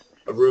have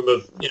a room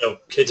of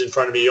kids in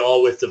front of me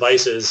all with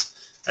devices,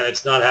 and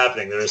it's not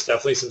happening. There's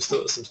definitely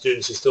some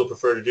students who still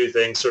prefer to do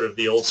things sort of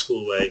the old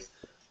school way.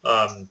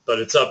 But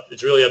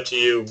it's really up to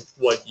you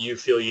what you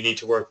feel you need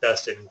to work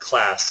best in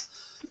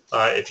class.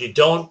 If you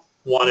don't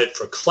want it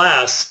for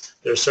class,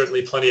 there's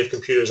certainly plenty of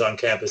computers on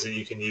campus that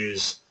you can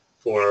use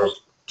for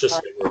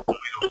just work.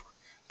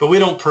 But we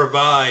don't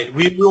provide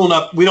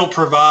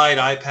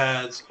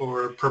iPads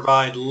or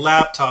provide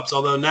laptops,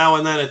 although now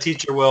and then a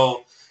teacher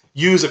will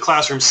use a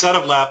classroom set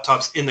of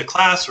laptops in the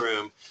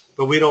classroom,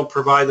 but we don't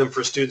provide them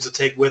for students to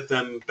take with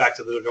them back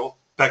to the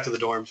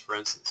dorms, for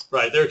instance.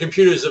 Right. There are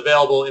computers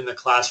available in the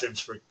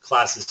classrooms for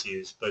classes to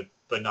use, but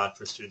not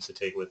for students to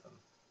take with them.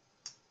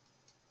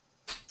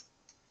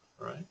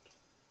 All right.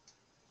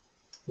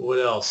 What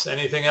else?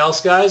 Anything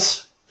else,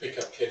 guys? Pick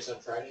up kids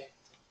on Friday?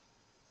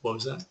 What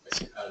was that?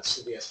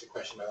 Cindy asked a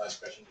question, my last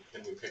question,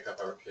 can we pick up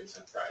our kids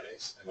on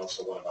Fridays? And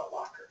also one about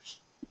lockers.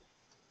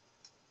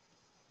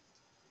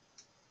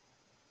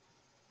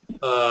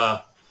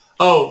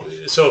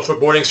 So for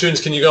boarding students,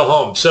 can you go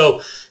home?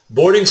 So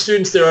boarding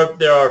students, there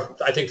are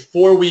I think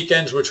 4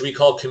 weekends which we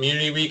call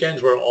community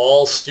weekends where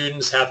all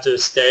students have to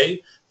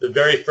stay. The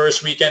very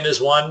first weekend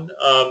is one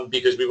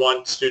because we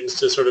want students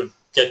to sort of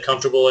get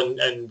comfortable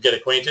and get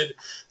acquainted.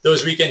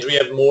 Those weekends we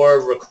have more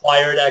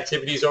required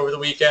activities over the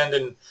weekend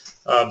and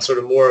sort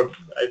of more,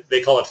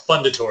 they call it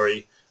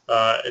fundatory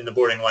in the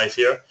boarding life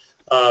here.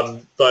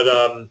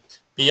 But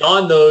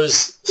beyond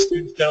those,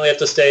 students generally have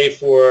to stay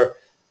for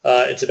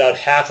it's about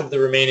half of the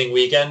remaining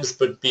weekends,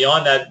 but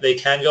beyond that, they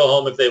can go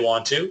home if they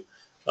want to.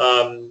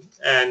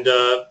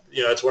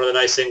 It's one of the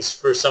nice things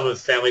for some of the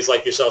families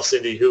like yourself,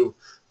 Cindy, who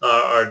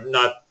are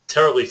not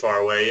terribly far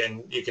away,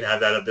 and you can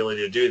have that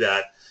ability to do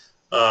that.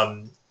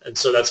 And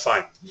so that's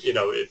fine.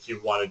 If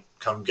you want to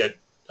come get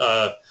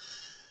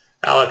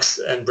Alex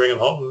and bring him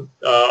home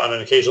on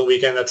an occasional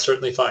weekend, that's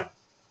certainly fine.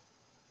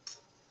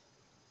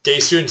 Day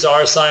students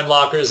are assigned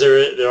lockers.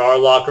 There are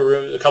locker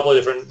rooms, a couple of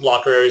different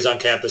locker areas on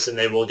campus, and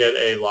they will get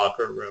a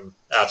locker room,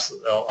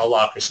 absolutely, a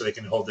locker so they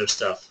can hold their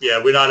stuff. Yeah,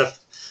 I'm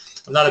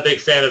not a big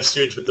fan of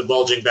students with the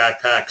bulging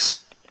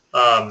backpacks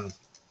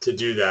to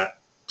do that,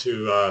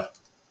 to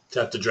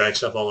have to drag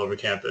stuff all over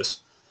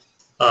campus.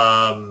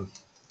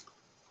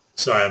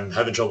 Sorry, I'm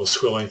having trouble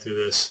scrolling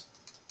through this.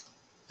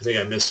 I think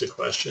I missed a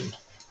question.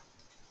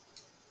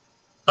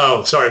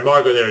 Oh, sorry,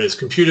 Margot, there it is.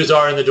 Computers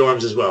are in the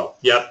dorms as well.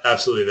 Yep,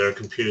 absolutely. There are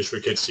computers for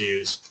kids to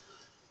use.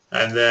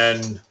 And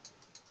then,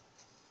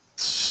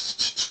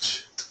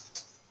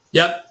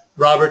 yep,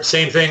 Robert,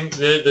 same thing.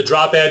 The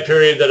drop add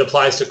period that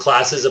applies to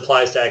classes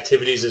applies to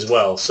activities as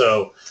well.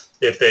 So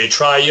if they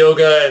try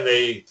yoga and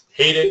they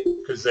hate it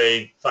because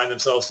they find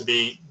themselves to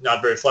be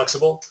not very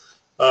flexible,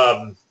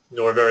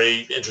 nor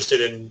very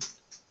interested in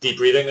deep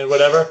breathing and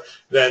whatever,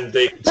 then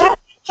they can jump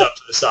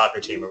to the soccer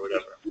team or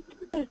whatever.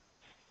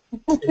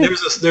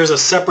 There's a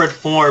separate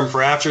form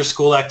for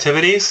after-school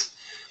activities,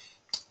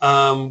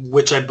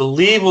 which I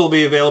believe will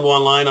be available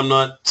online. I'm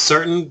not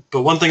certain,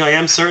 but one thing I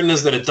am certain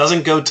is that it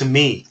doesn't go to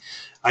me.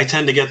 I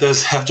tend to get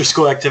those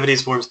after-school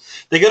activities forms.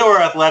 They go to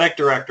our athletic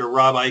director,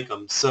 Rob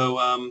Eicham.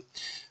 So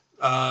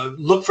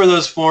look for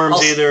those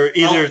forms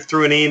either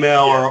through an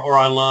email or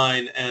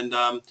online, and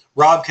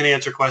Rob can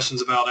answer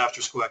questions about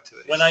after-school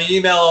activities. When I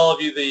email all of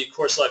you the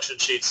course selection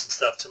sheets and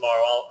stuff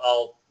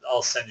tomorrow,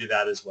 I'll send you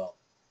that as well.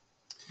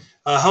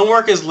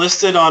 Homework is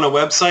listed on a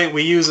website.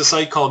 We use a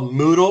site called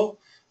Moodle,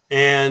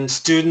 and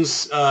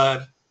students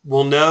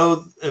will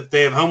know if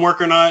they have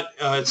homework or not.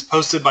 It's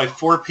posted by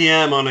 4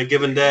 p.m. on a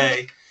given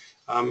day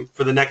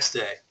for the next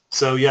day.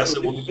 So yes,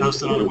 it will be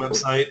posted on a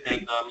website,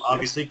 and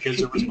obviously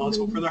kids are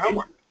responsible for their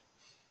homework.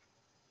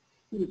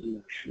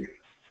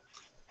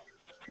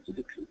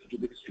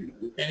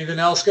 Anything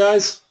else,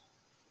 guys?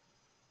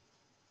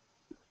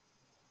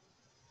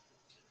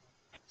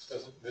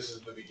 This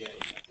is the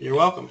beginning. You're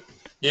welcome.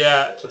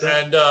 Yeah,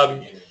 and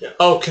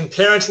can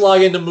parents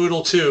log into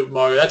Moodle too,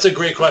 Mario? That's a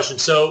great question.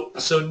 So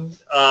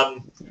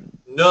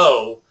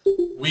no,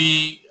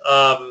 we,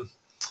 one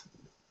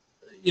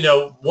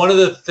of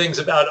the things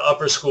about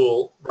upper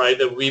school, right,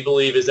 that we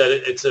believe is that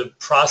it's a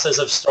process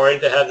of starting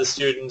to have the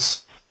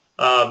students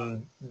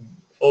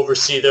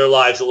oversee their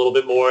lives a little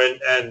bit more,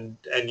 and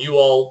you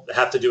all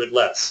have to do it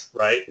less,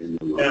 right?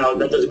 Now,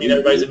 that doesn't mean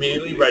everybody's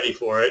immediately ready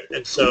for it,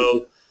 and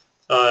so,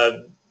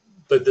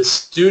 but the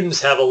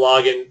students have the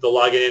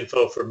login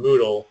info for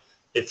Moodle.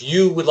 If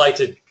you would like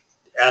to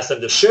ask them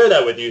to share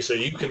that with you so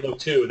you can look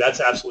too, that's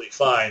absolutely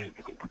fine.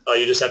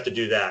 You just have to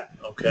do that,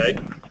 okay?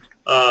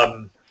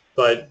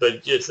 But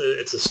it's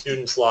a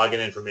student's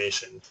login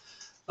information.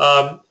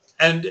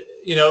 And,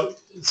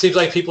 it seems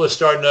like people are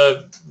starting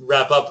to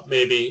wrap up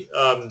maybe.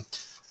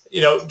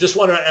 Just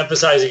want to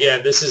emphasize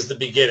again, this is the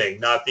beginning,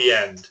 not the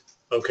end,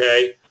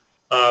 okay?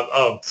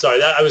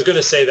 Sorry, I was going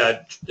to say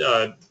that,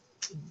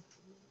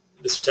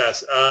 Mr.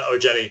 Tess, or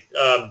Jenny.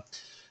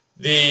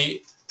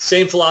 The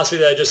same philosophy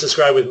that I just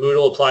described with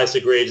Moodle applies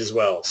to grades as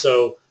well.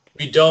 So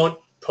we don't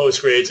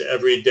post grades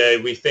every day.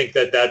 We think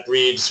that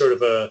breeds sort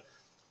of a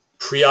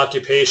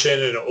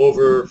preoccupation and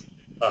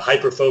a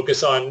hyper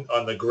focus on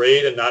the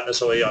grade and not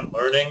necessarily on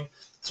learning.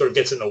 Sort of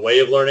gets in the way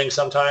of learning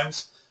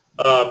sometimes.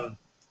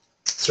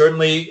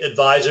 Certainly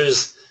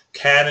advisors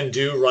can and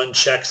do run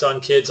checks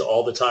on kids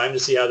all the time to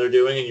see how they're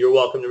doing, and you're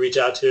welcome to reach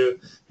out to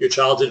your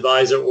child's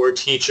advisor or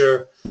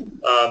teacher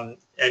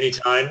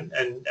anytime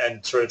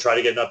and sort of try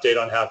to get an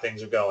update on how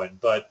things are going.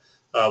 But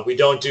we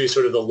don't do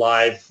sort of the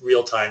live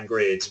real-time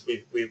grades.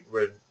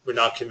 We're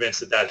not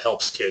convinced that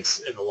helps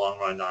kids in the long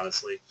run,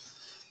 honestly.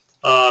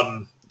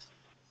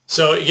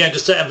 So again,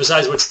 just to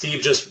emphasize what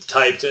Steve just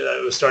typed,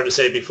 I was starting to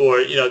say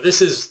before,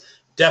 this is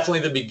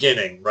definitely the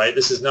beginning, right?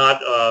 This is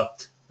not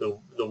the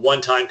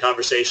one-time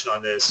conversation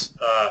on this.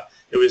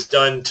 It was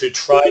done to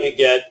try to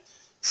get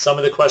some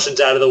of the questions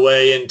out of the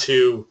way and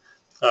to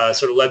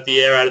sort of let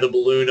the air out of the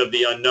balloon of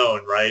the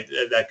unknown, right?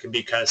 That can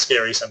be kind of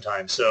scary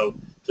sometimes. So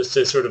just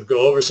to sort of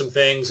go over some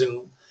things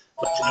and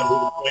let you know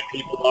who the point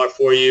people are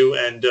for you,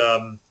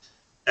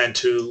 and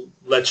to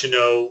let you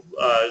know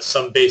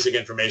some basic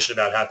information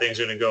about how things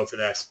are going to go for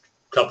the next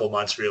couple of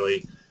months,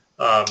 really.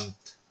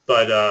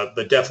 But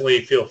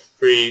definitely feel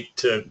free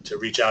to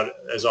reach out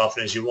as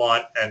often as you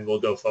want, and we'll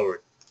go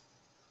forward.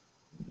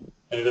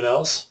 Anything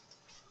else?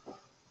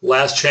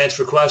 Last chance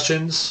for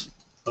questions?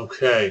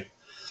 Okay.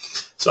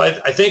 So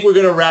I think we're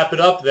going to wrap it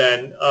up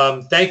then.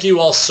 Thank you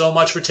all so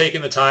much for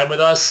taking the time with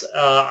us.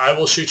 I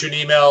will shoot you an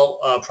email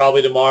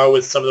probably tomorrow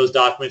with some of those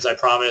documents I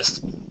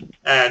promised.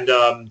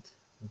 And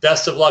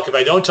best of luck if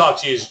I don't talk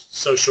to you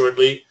so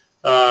shortly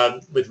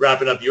with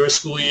wrapping up your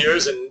school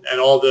years and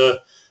all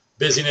the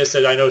busyness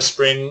that I know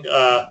spring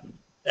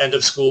end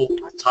of school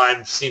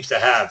time seems to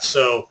have.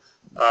 So,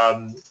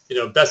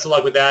 best of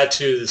luck with that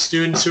to the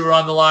students who are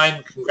on the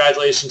line.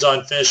 Congratulations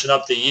on finishing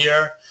up the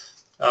year.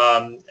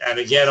 And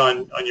again,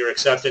 on your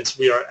acceptance,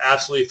 we are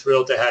absolutely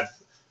thrilled to have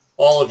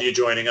all of you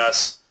joining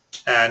us,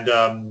 and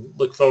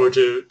look forward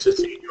to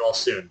seeing you all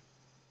soon.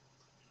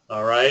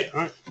 All right.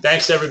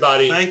 Thanks,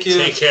 everybody. Thank you.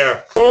 Take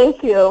care.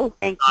 Thank you.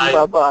 Thank you.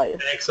 Bye. Bye-bye.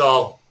 Thanks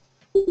all.